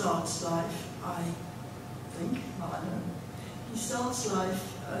starts life, I think, well, I don't know. He starts life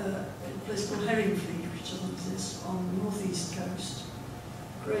in a place called Herringfleet, which doesn't exist, on the northeast coast.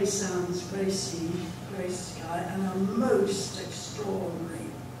 Grey sands, grey sea, grey sky, and a most extraordinary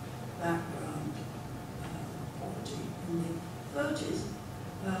background, poverty in the 30s,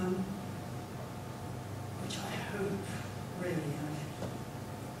 which I hope really I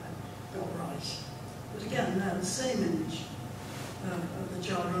got right. But again, now the same image of the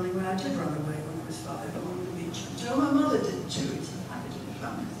child running away. I did run away when I was 5 along the beach. So my mother did too. It's a habit of the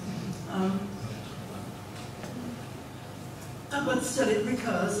family. But still, it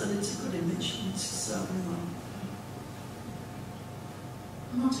recurs, and it's a good image. It's certainly one.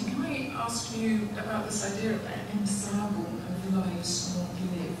 Martin, can I ask you about this idea of Entsagung, of lives not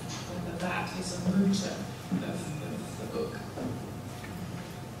lived, whether that is a motor of the book?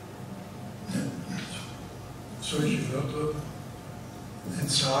 Solche Wörter,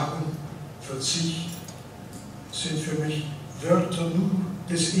 Entsagen, Verzicht, sind für mich Wörter nur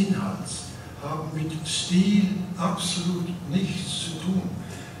des Inhalts, haben mit Stil absolut nichts zu tun.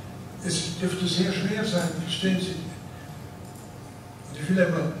 Es dürfte sehr schwer sein, verstehen Sie? Und ich will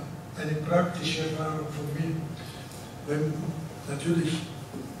einmal eine praktische Erfahrung von mir. Wenn natürlich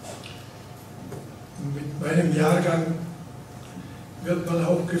mit meinem Jahrgang wird man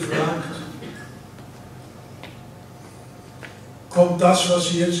auch gefragt, kommt das, was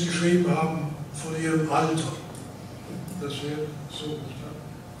Sie jetzt geschrieben haben, von Ihrem Alter? Das wäre so nicht.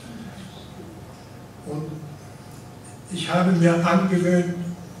 Und ich habe mir angewöhnt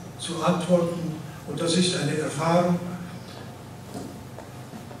zu antworten, und das ist eine Erfahrung,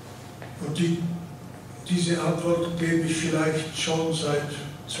 und diese Antwort gebe ich vielleicht schon seit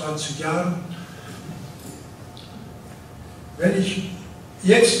 20 Jahren. Wenn ich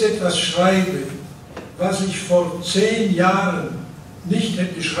jetzt etwas schreibe, was ich vor 10 Jahren nicht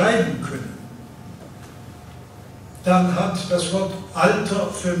hätte schreiben können, dann hat das Wort Alter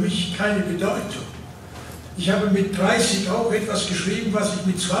für mich keine Bedeutung. Ich habe mit 30 auch etwas geschrieben, was ich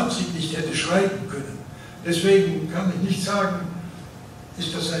mit 20 nicht hätte schreiben können. Deswegen kann ich nicht sagen,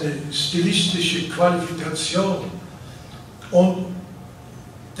 ist das eine stilistische Qualifikation. Und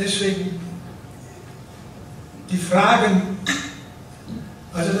deswegen die Fragen,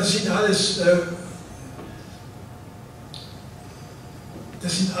 also das sind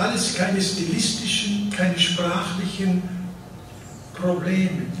alles keine stilistischen, keine sprachlichen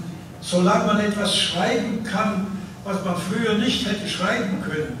Probleme. Solange man etwas schreiben kann, was man früher nicht hätte schreiben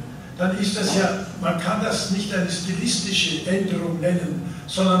können, dann ist das ja, man kann das nicht eine stilistische Änderung nennen,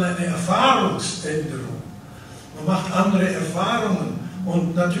 sondern eine Erfahrungsänderung. Man macht andere Erfahrungen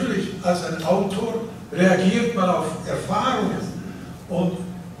und natürlich als ein Autor reagiert man auf Erfahrungen und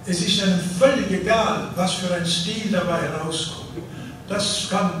es ist einem völlig egal, was für ein Stil dabei herauskommt. Das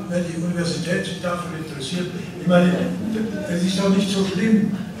kann, wenn die Universität sich dafür interessiert, ich meine, es ist auch nicht so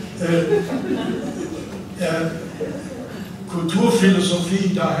schlimm.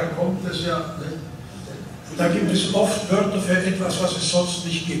 Kulturphilosophie, daher kommt es ja. Da gibt es oft Wörter für etwas, was es sonst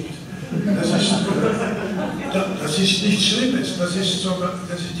nicht gibt. Das ist nichts Schlimmes, das ist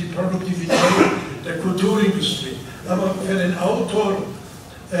die Produktivität der Kulturindustrie. Aber für den Autor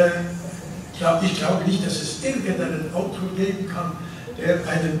Ich glaube nicht, dass es irgendeinen Autor geben kann, der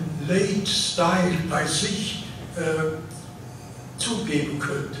einen Late-Style bei sich zugeben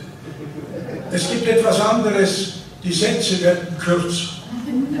könnte. Es gibt etwas anderes, die Sätze werden kürzer,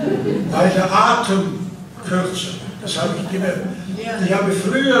 weil der Atem kürzer. Das habe ich gemerkt. Ich habe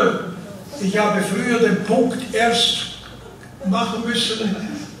früher den Punkt erst machen müssen,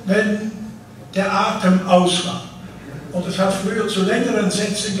 wenn der Atem aus war. Und es hat früher zu längeren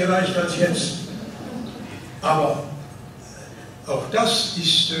Sätzen gereicht als jetzt. Aber auch das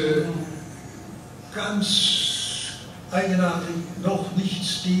ist ganz eigenartig, noch nicht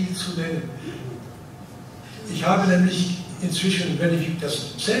Stil zu nennen. Ich habe nämlich inzwischen, wenn ich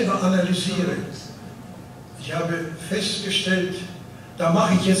das selber analysiere, ich habe festgestellt, da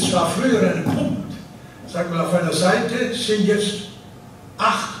mache ich jetzt zwar früher einen Punkt, sag mal, auf einer Seite sind jetzt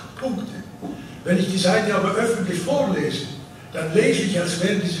 8 Punkte. Wenn ich die Seite aber öffentlich vorlese, dann lese ich, als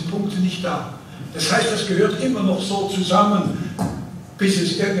wären diese Punkte nicht da. Das heißt, das gehört immer noch so zusammen, bis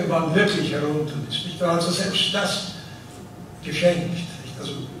es irgendwann wirklich herunter ist. Nicht wahr? Also selbst das geschenkt. Nicht?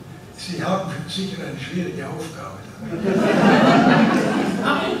 Also, Sie haben sicher eine schwierige Aufgabe.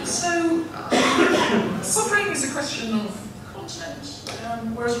 Suffering is a question of content,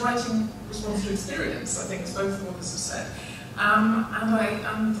 whereas writing responds to experience, I think, as both authors have said. And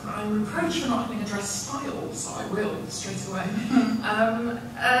I'm reproached for not having addressed style, so I will straight away.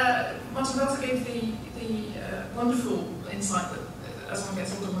 Martin Walser gave the wonderful insight that as one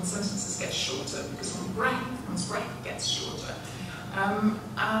gets older, one's sentences get shorter because one's breath gets shorter.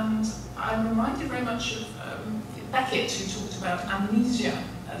 And I'm reminded very much of Beckett, who talked about amnesia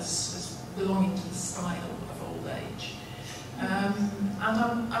as belonging to the style of old age. And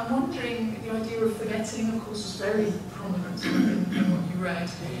I'm wondering, the idea of forgetting, of course, was very prominent in what you read.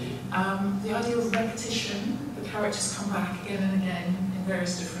 The idea of repetition, the characters come back again and again in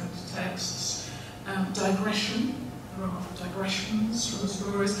various different texts. Digression, there are digressions from the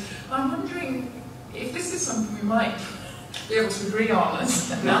stories. I'm wondering if this is something we might be able to agree on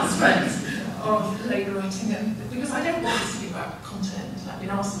as an aspect of late writing, because I don't want this to be about content. I've been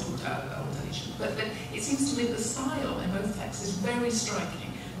asked to talk about old age, but it seems to me that the style in both texts is very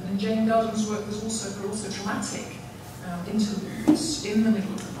striking. And in Jane Gardam's work, there are also dramatic interludes in the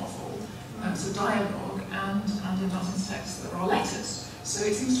middle of the novel, so dialogue, and in Martin's text there are letters. So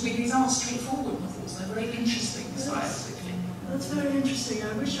it seems to me these aren't straightforward novels, they're very interesting stylistically. That's very interesting.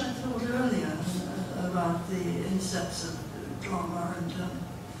 I wish I'd thought earlier about the insets of drama and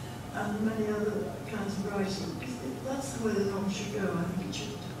many other kinds of writing. That's the way the novel should go. I think it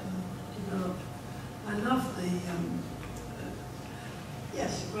should develop. I love the...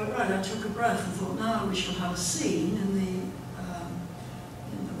 yes, you're quite right. I took a breath and thought, now we shall have a scene in the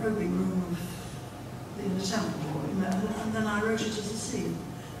robing room of in the temple, and then I wrote it as a scene.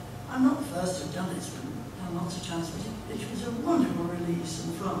 I'm not the first to have done it, it's been done lots of times, but it was a wonderful release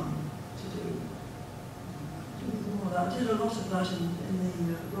and fun to do. I did a lot of that in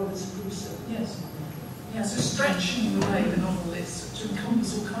the Robinson Crusoe. Yes. Yeah, so stretching the way the novel is to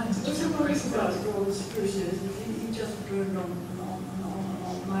encompass all kinds of different ways. What's about Robinson Crusoe is that he just droned on and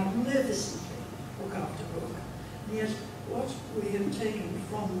on magnificently, book after book. And yet, what we have taken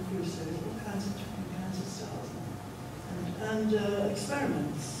from Crusoe is all kinds of different kinds of styles and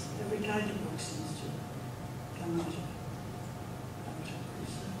experiments. Every kind of book seems to come out of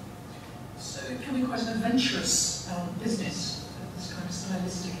Crusoe. So it can be quite an adventurous business, this kind of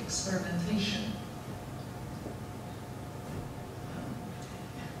stylistic experimentation.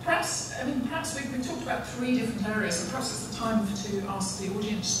 Perhaps we've talked about 3 different areas, so perhaps it's the time to ask the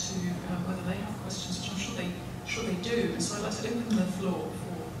audience to whether they have questions, which I'm sure they do. And so I'd like to open the floor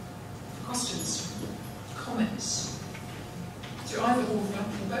for questions, comments, to either author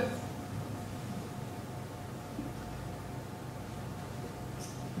or both.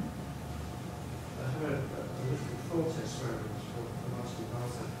 I have a little thought experiment from Martin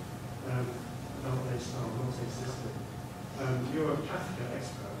Walser about their style not existing. You're a Kafka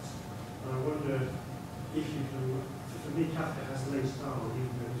expert, and I wonder if you can. For me, Kafka has a late style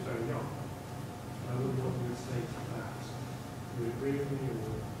even though he's very young. I wonder what you would say to that. Do you agree with me,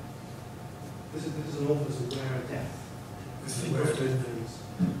 or this is an author's aware of death? I think of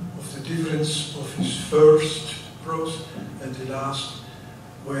the difference of his first prose and the last,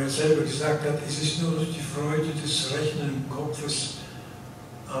 wo selber gesagt hat, es ist nur die Freude des rechnenden Kopfes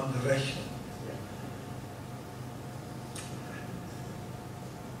am Rechnen.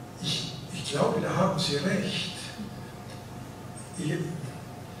 Ich glaube, da haben Sie recht.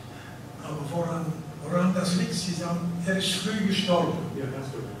 Aber woran das liegt? Sie sagen, er ist früh gestorben. Ja,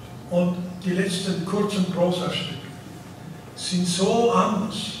 ganz gut. Und die letzten kurzen Prosastücke sind so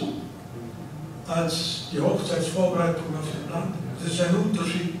anders. als die Hochzeitsvorbereitung auf dem Land. Das ist ein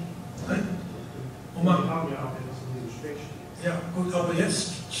Unterschied. Nein? Und man, ja, gut, aber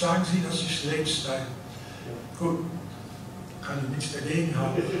jetzt sagen Sie, das ist Lifestyle. Gut, kann ich nichts dagegen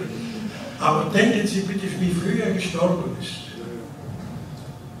haben. Aber denken Sie bitte, wie früh er gestorben ist.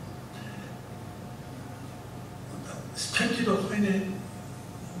 Es könnte doch eine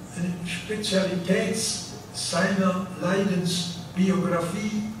Spezialität seiner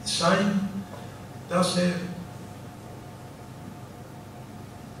Leidensbiografie sein, dass er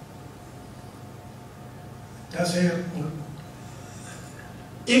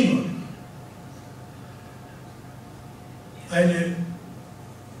immer eine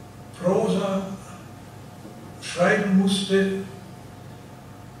Prosa schreiben musste,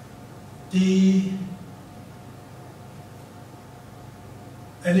 die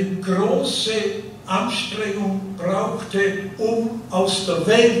eine große Anstrengung brauchte, um aus der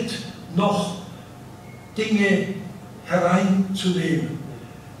Welt noch Dinge hereinzunehmen.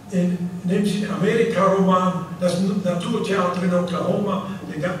 Nehmen Sie den Amerika-Roman, das Naturtheater in Oklahoma,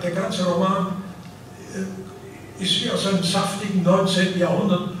 der ganze Roman ist wie aus einem saftigen 19.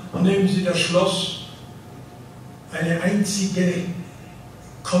 Jahrhundert. Und nehmen Sie das Schloss, eine einzige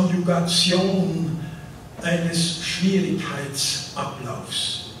Konjugation eines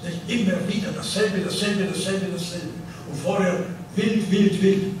Schwierigkeitsablaufs. Nicht? Immer wieder dasselbe. Und vorher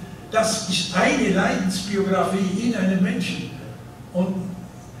wild. Das ist eine Leidensbiografie in einem Menschen. Und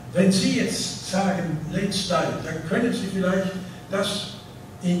wenn Sie jetzt sagen, Lifestyle, dann können Sie vielleicht das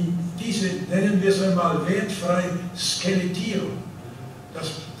in diese, nennen wir es einmal, wertfrei Skelettierung.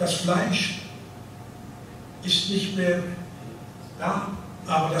 Das Fleisch ist nicht mehr da,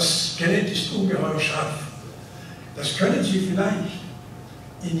 aber das Skelett ist ungeheuer scharf. Das können Sie vielleicht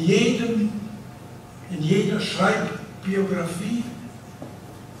in jeder Schreibbiografie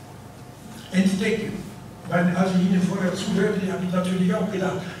entdecken. Weil, als ich Ihnen vorher zuhörte, habe ich natürlich auch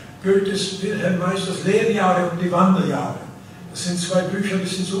gedacht, Goethes Wilhelm Meisters Lehrjahre und die Wanderjahre. Das sind zwei Bücher, die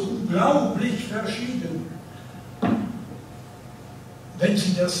sind so unglaublich verschieden. Wenn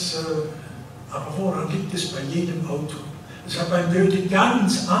Sie das, aber woran liegt es bei jedem Autor? Es hat bei Goethe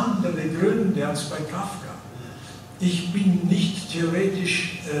ganz andere Gründe als bei Kafka. Ich bin nicht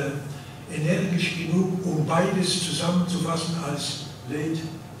theoretisch energisch genug, um beides zusammenzufassen als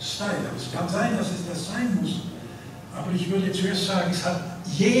Lifestyle. Es kann sein, dass es das sein muss. Aber ich würde zuerst sagen, es hat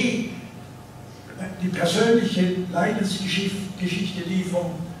die persönliche Leidensgeschichte, die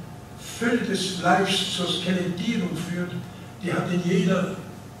vom Füll des Fleischs zur Skelettierung führt, die hat in jeder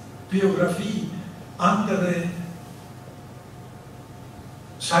Biografie andere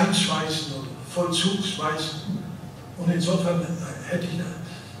Seinsweisen oder Vollzugsweisen. Und insofern hätte ich,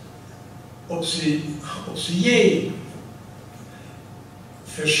 ob Sie je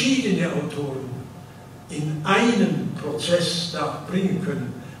verschiedene Autoren in einen Prozess da bringen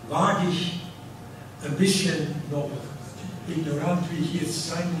können, wage ich ein bisschen noch ignorant, wie ich jetzt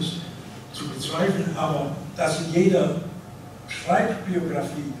sein muss, zu bezweifeln, aber dass in jeder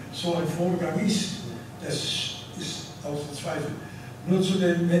Schreibbiografie so ein Vorgang ist, das ist außer Zweifel. Nur zu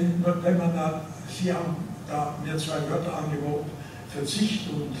dem, wenn man da, Sie haben da mir zwei Wörter angeboten, Verzicht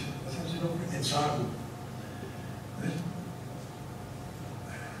und, was haben Sie noch, Entsagung.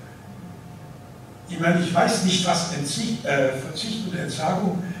 Ich meine, ich weiß nicht, was Verzicht und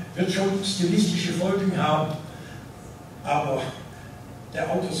Entsagung wird schon stilistische Folgen haben, aber der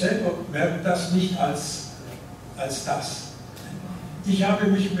Autor selber merkt das nicht als das. Ich habe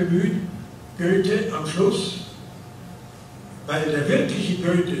mich bemüht, Goethe am Schluss, weil der wirkliche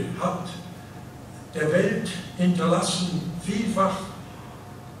Goethe hat der Welt hinterlassen, vielfach,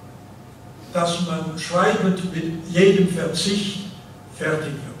 dass man schreibend mit jedem Verzicht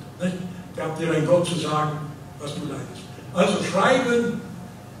fertig wird. Nicht? Gab dir ein Gott zu sagen, was du leidest. Also schreiben,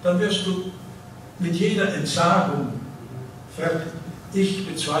 dann wirst du mit jeder Entsagung fertig. Ich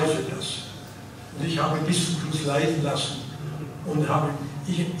bezweifle das. Und ich habe ihn bis zum Schluss leiden lassen und ich habe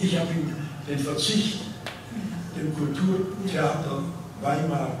ihm den Verzicht dem Kulturtheater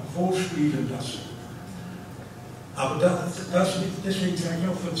Weimar vorspielen lassen. Aber deswegen sage ich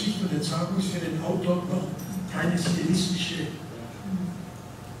auch, Verzicht und Entsagung ist für den Autor noch keine stilistische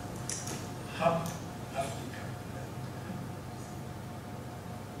Haftigkeit.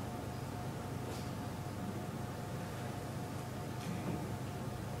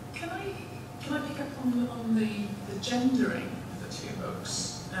 Can I pick up on the gendering of the two books?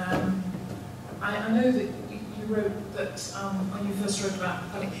 I know that you wrote that when you first wrote about,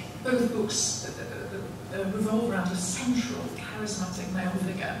 I think both books revolve around a central, charismatic male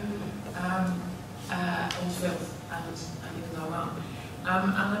figure, or Filth and even though Mann.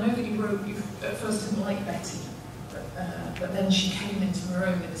 And I know that you at first didn't like Betty, but then she came into her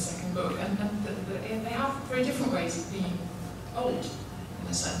own in the second book, and they have very different ways of being old, in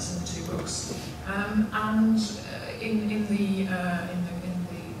a sense, in the two books. And in the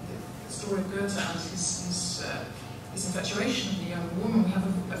story of Goethe and his infatuation with the young woman, we have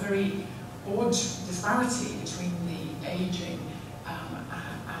a very odd disparity between the aging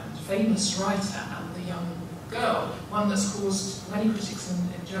and famous writer and the young girl, one that's caused many critics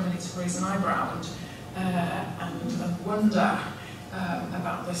in Germany to raise an eyebrow and wonder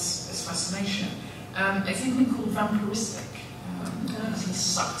about this fascination. It's something called vampiristic. He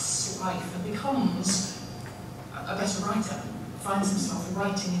sucks life and becomes a better writer, finds himself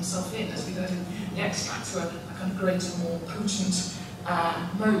writing himself in, as we learn in the extract, to a kind of greater, more potent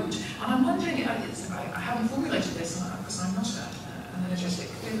mode. And I'm wondering, I haven't formulated this because I'm not an energetic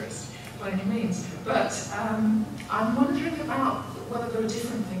theorist by any means, but I'm wondering about whether there are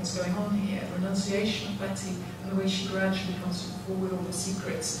different things going on here. The renunciation of Betty and the way she gradually comes to the fore with all the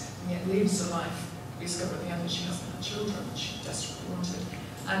secrets and yet lives a life. We discover at the end that she hasn't had children that she desperately wanted.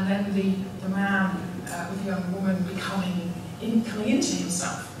 And then the man with the young woman coming into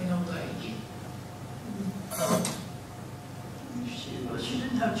himself in old age. She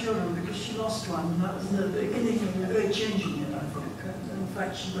didn't have children because she lost one, and that was the beginning of a great changing it, I think. And in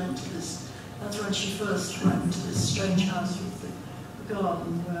fact, she went to this, that's when she first went to this strange house with the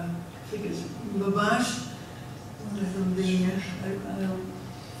garden where figures move about, one of them being a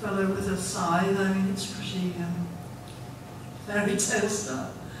fellow with a scythe. I mean, it's pretty fairy tale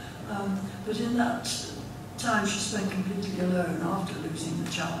stuff. But in that time, she spent completely alone after losing the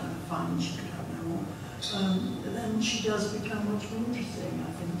child and finding she could have no more. Then she does become much more interesting,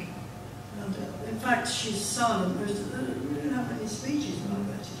 I think. And in fact, she's silent. We don't have any speeches about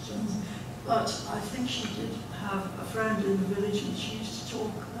Betty Jones, but I think she did have a friend in the village, and she used to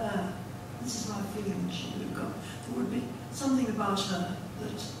talk there. This is my feeling. She would have got. There would be something about her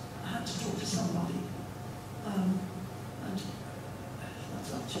that had to talk to somebody, and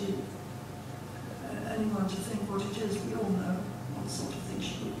that's up to you. Anyone to think what it is. We all know what sort of thing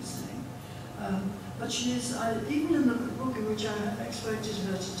she would be saying. But she is, even in the book in which I expected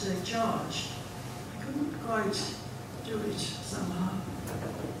her to take charge, I couldn't quite do it somehow.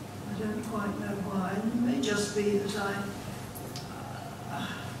 I don't quite know why. And it may just be that I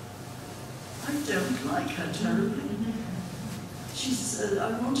don't like her terribly. She's,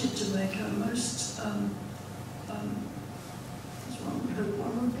 I wanted to make her most,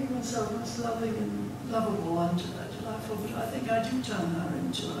 one would be myself most loving and lovable and delightful, but I think I do turn her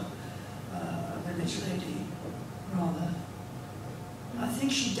into a village lady, rather. I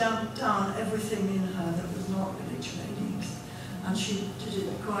think she damped down everything in her that was not village lady, and she did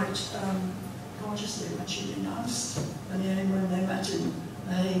it quite consciously when she renounced. And when they met in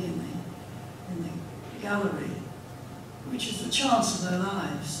The Hague in the gallery, which is the chance of their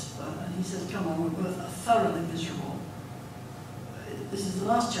lives, and he said, "Come on, we're both thoroughly miserable. This is the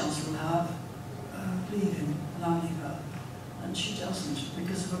last chance we'll have. Leave him, and I'll leave her." And she doesn't,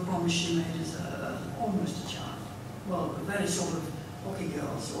 because of a promise she made as almost a child. Well, a very sort of hockey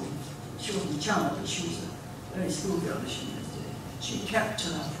girl, sort of. She wasn't a child, but she was a very schoolgirlish in this day. She kept to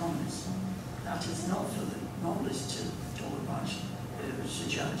that promise. That is not for the novelist to talk about. It was a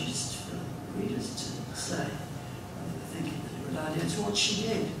judge, for the readers to say whether they think it was a good idea. It's what she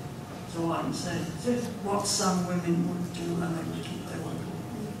did. That's all I can say. It's what some women would do when they would keep their word.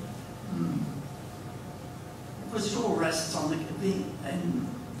 Of course, it all rests on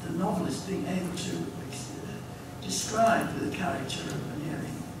the novelist being able to describe the character of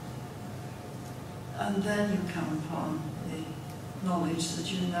Veneering. And then you come upon the knowledge that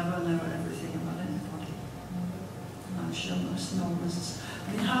you never know everything about anybody. And I'm sure most novelists,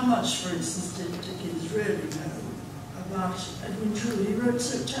 I mean, how much, for instance, did Dickens really know about Edwin Drood? He wrote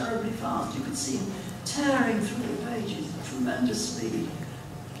so terribly fast. You could see him tearing through the pages at tremendous speed,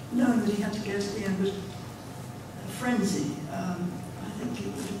 knowing that he had to go to the end, but frenzy. I think it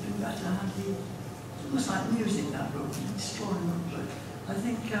would have been better had he, almost like music, that book, an exploring book, but I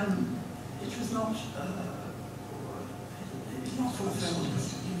think it was not fulfilled.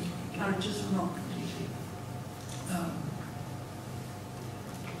 The characters were not completely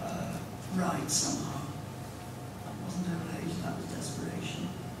right somehow. That wasn't old age, that was desperation.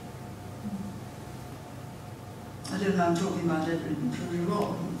 I don't know, I'm talking about Edwin Drood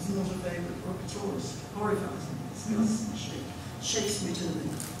wrong. It's not a favourite book at all. It's horrifying. It shakes me to the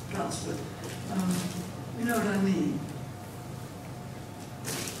guts, but you know what I mean.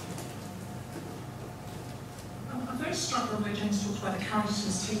 I'm very struck by James talked about the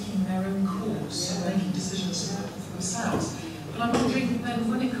characters taking their own course and making decisions for themselves. And I'm wondering then,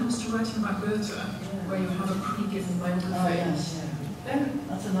 when it comes to writing about Goethe, where you have a pre-given biography, then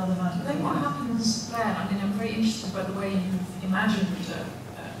that's another matter. Then what happens then? I mean, I'm very interested by the way you've imagined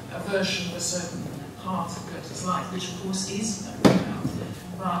a version of a certain part of Goethe's life, which of course is known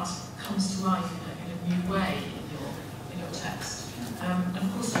about, but comes to life in a new way in your text. And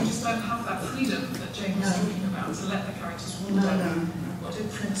of course, you just don't have that freedom that Jane was talking about to let the characters wander. What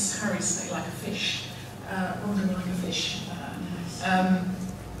did Prince Harry say? Like a fish, wandering like a fish.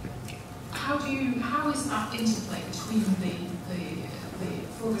 How is that interplay between the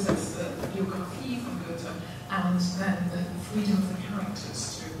Vorgesetzte, the Biografie von Goethe, and then the freedom of the characters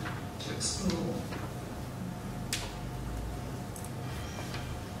to explore?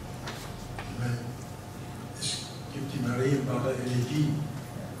 Es gibt die Marienbader Elegie,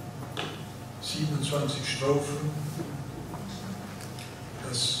 27 Strophen,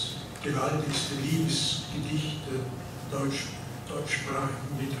 das gewaltigste Liebesgedicht der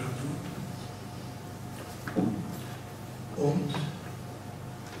deutschsprachigen Literatur. Und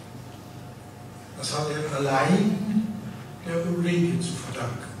das hat er allein der Ulrike zu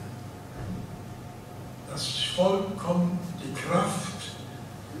verdanken. Das vollkommen die Kraft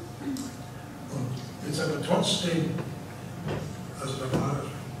und jetzt aber trotzdem, also da war,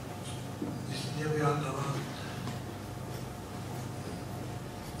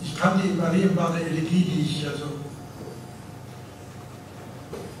 ich kann die Marienbader Elegie, die ich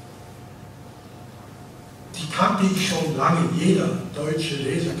die kannte ich schon lange, jeder deutsche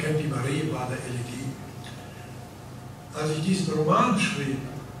Leser kennt die Marienbader Elegie. Als ich diesen Roman schrieb,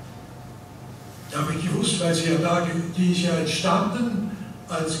 habe ich gewusst, weil die ist ja entstanden,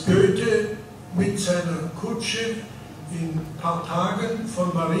 als Goethe mit seiner Kutsche in ein paar Tagen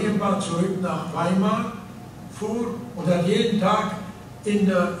von Marienbad zurück nach Weimar fuhr und hat jeden Tag in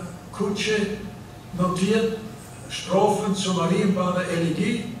der Kutsche notiert Strophen zur Marienbader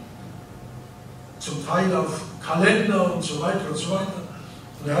Elegie, zum Teil auf Kalender und so weiter und so weiter.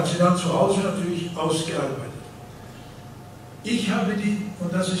 Und er hat sie dann zu Hause natürlich ausgearbeitet. Ich habe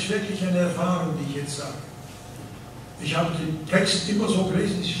und das ist wirklich eine Erfahrung, die ich jetzt sage, ich habe den Text immer so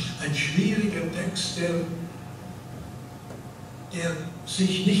gelesen, es ist ein schwieriger Text, der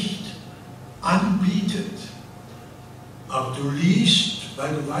sich nicht anbietet, aber du liest,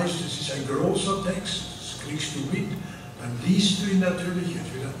 weil du weißt, es ist ein großer Text, das kriegst du mit, dann liest du ihn natürlich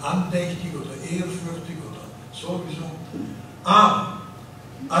entweder andächtig oder ehrfürchtig oder sowieso. Aber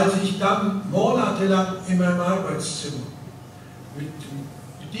als ich dann monatelang in meinem Arbeitszimmer mit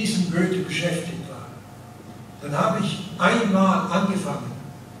diesem Goethe beschäftigt war, dann habe ich einmal angefangen,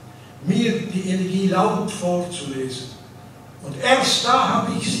 mir die Elegie laut vorzulesen. Und erst da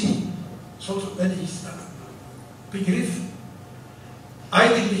habe ich sie, wenn ich es begriffen.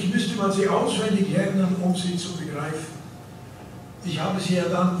 Eigentlich müsste man sie auswendig lernen, um sie zu begreifen. Ich habe sie ja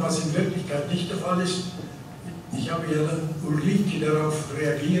dann, was in Wirklichkeit nicht der Fall ist, ich habe ja dann Ulrike darauf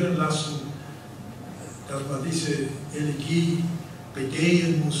reagieren lassen, dass man diese Elegie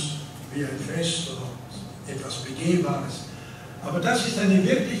begehen muss, wie ein Fest oder etwas Begehbares. Aber das ist eine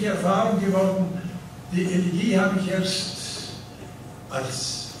wirkliche Erfahrung geworden. Die Elegie habe ich erst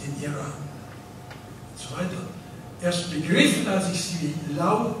erst begriffen, als ich sie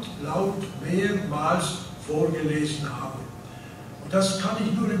laut mehrmals vorgelesen habe. Und das kann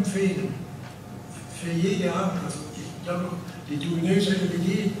ich nur empfehlen, für jede Art. Also ich glaube, die Duinöse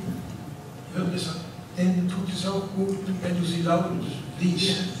Elegie, denen tut es auch gut, wenn du sie laut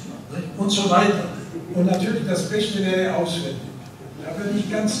liest. Und so weiter. Und natürlich das Beste wäre auswendig. Da bin ich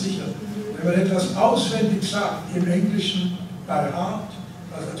ganz sicher. Wenn man etwas auswendig sagt, im Englischen by heart,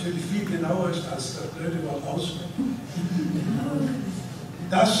 was natürlich viel genauer ist als das blöde Wort auswendig,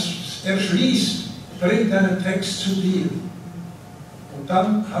 das erschließt, bringt deinen Text zu dir. Und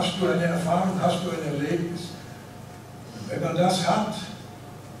dann hast du eine Erfahrung, hast du ein Erlebnis. Und wenn man das hat,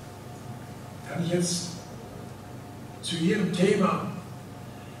 kann ich jetzt zu jedem Thema,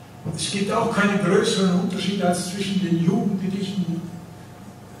 es gibt auch keinen größeren Unterschied als zwischen den Jugendgedichten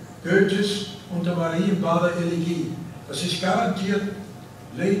Goethes und der Marienbader Elegie. Das ist garantiert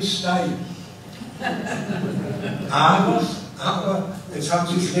Late Style. Aber jetzt haben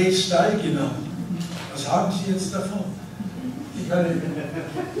Sie es Late Style genannt. Was haben Sie jetzt davon? Ich meine,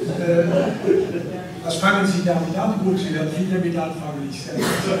 was fangen Sie damit an? Gut, Sie werden viel damit anfangen.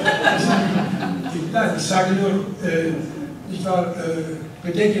 Nein, ich sage nur,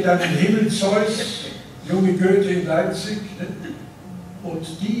 bedenke deinen Himmel, Zeus, junge Goethe in Leipzig, und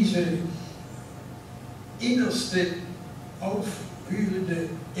diese innerste, aufwühlende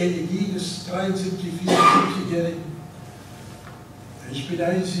Elegie des 73-, 74-Jährigen. Ich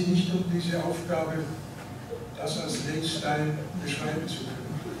beneide Sie nicht um diese Aufgabe, das als Lebensstil beschreiben zu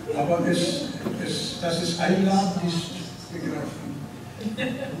können. Aber dass es einladend ist, begreifen.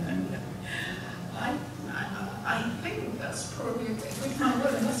 I think that's probably a good time.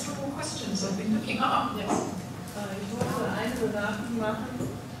 Well, unless there are more questions, I've been looking up. Yes. Ich wollte eine Bemerkung machen,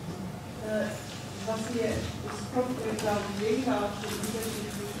 was hier, es kommt, glaube ich, weniger auf den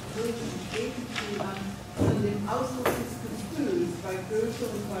unterschiedlichen Größen und Städten an dem Ausdruck des Gefühls. Bei Goethe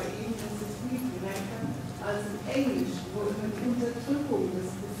und bei ihm ist es viel direkter als im Englisch, wo immer die Unterdrückung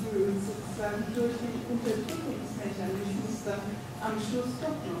des Gefühls sozusagen durch den Unterdrückungsmechanismus dann am Schluss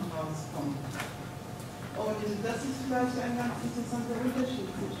doch noch rauskommt. Und das ist vielleicht ein ganz interessanter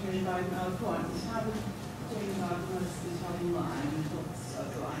Unterschied zwischen den beiden Autoren. Ich habe Jane Gardam, ich habe nur einen Kurs,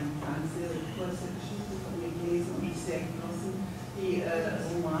 also einen kleinen Serienkurs der Geschichte von mir gelesen und ich sehr genossen. Die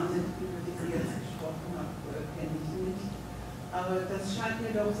Romane, über die Sie jetzt gesprochen haben, kenne ich nicht. Aber das scheint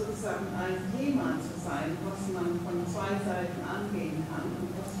mir doch sozusagen ein Thema zu sein, was man von zwei Seiten angehen kann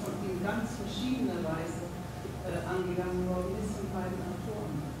und was von in ganz verschiedener Weise angegangen worden ist von beiden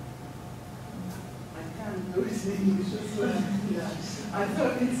Autoren. I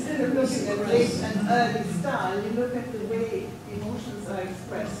thought instead of looking at late and early style, you look at the way emotions are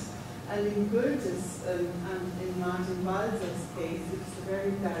expressed. And in Goethe's and in Martin Walser's case, it's a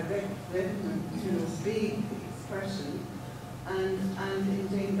very direct, vehement, big expression. And in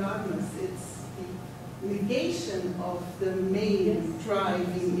Jane Gardam's, it's the negation of the main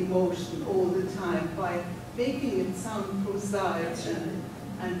driving emotion all the time by making it sound prosaic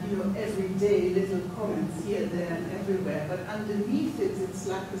and everyday little comments here, there, and everywhere. But underneath it, it's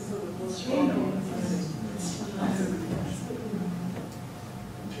like a sort of volcano.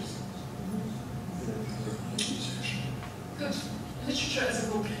 Good. Literature as a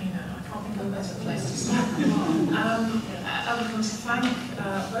volcano. I can't think of a better place to start. I would like to thank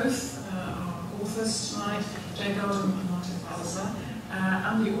both our authors tonight, Jane Gardam and Martin Walser,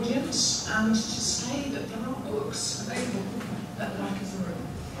 and the audience, and to say that there are books available at the back of the room.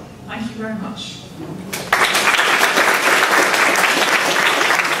 Thank you very much.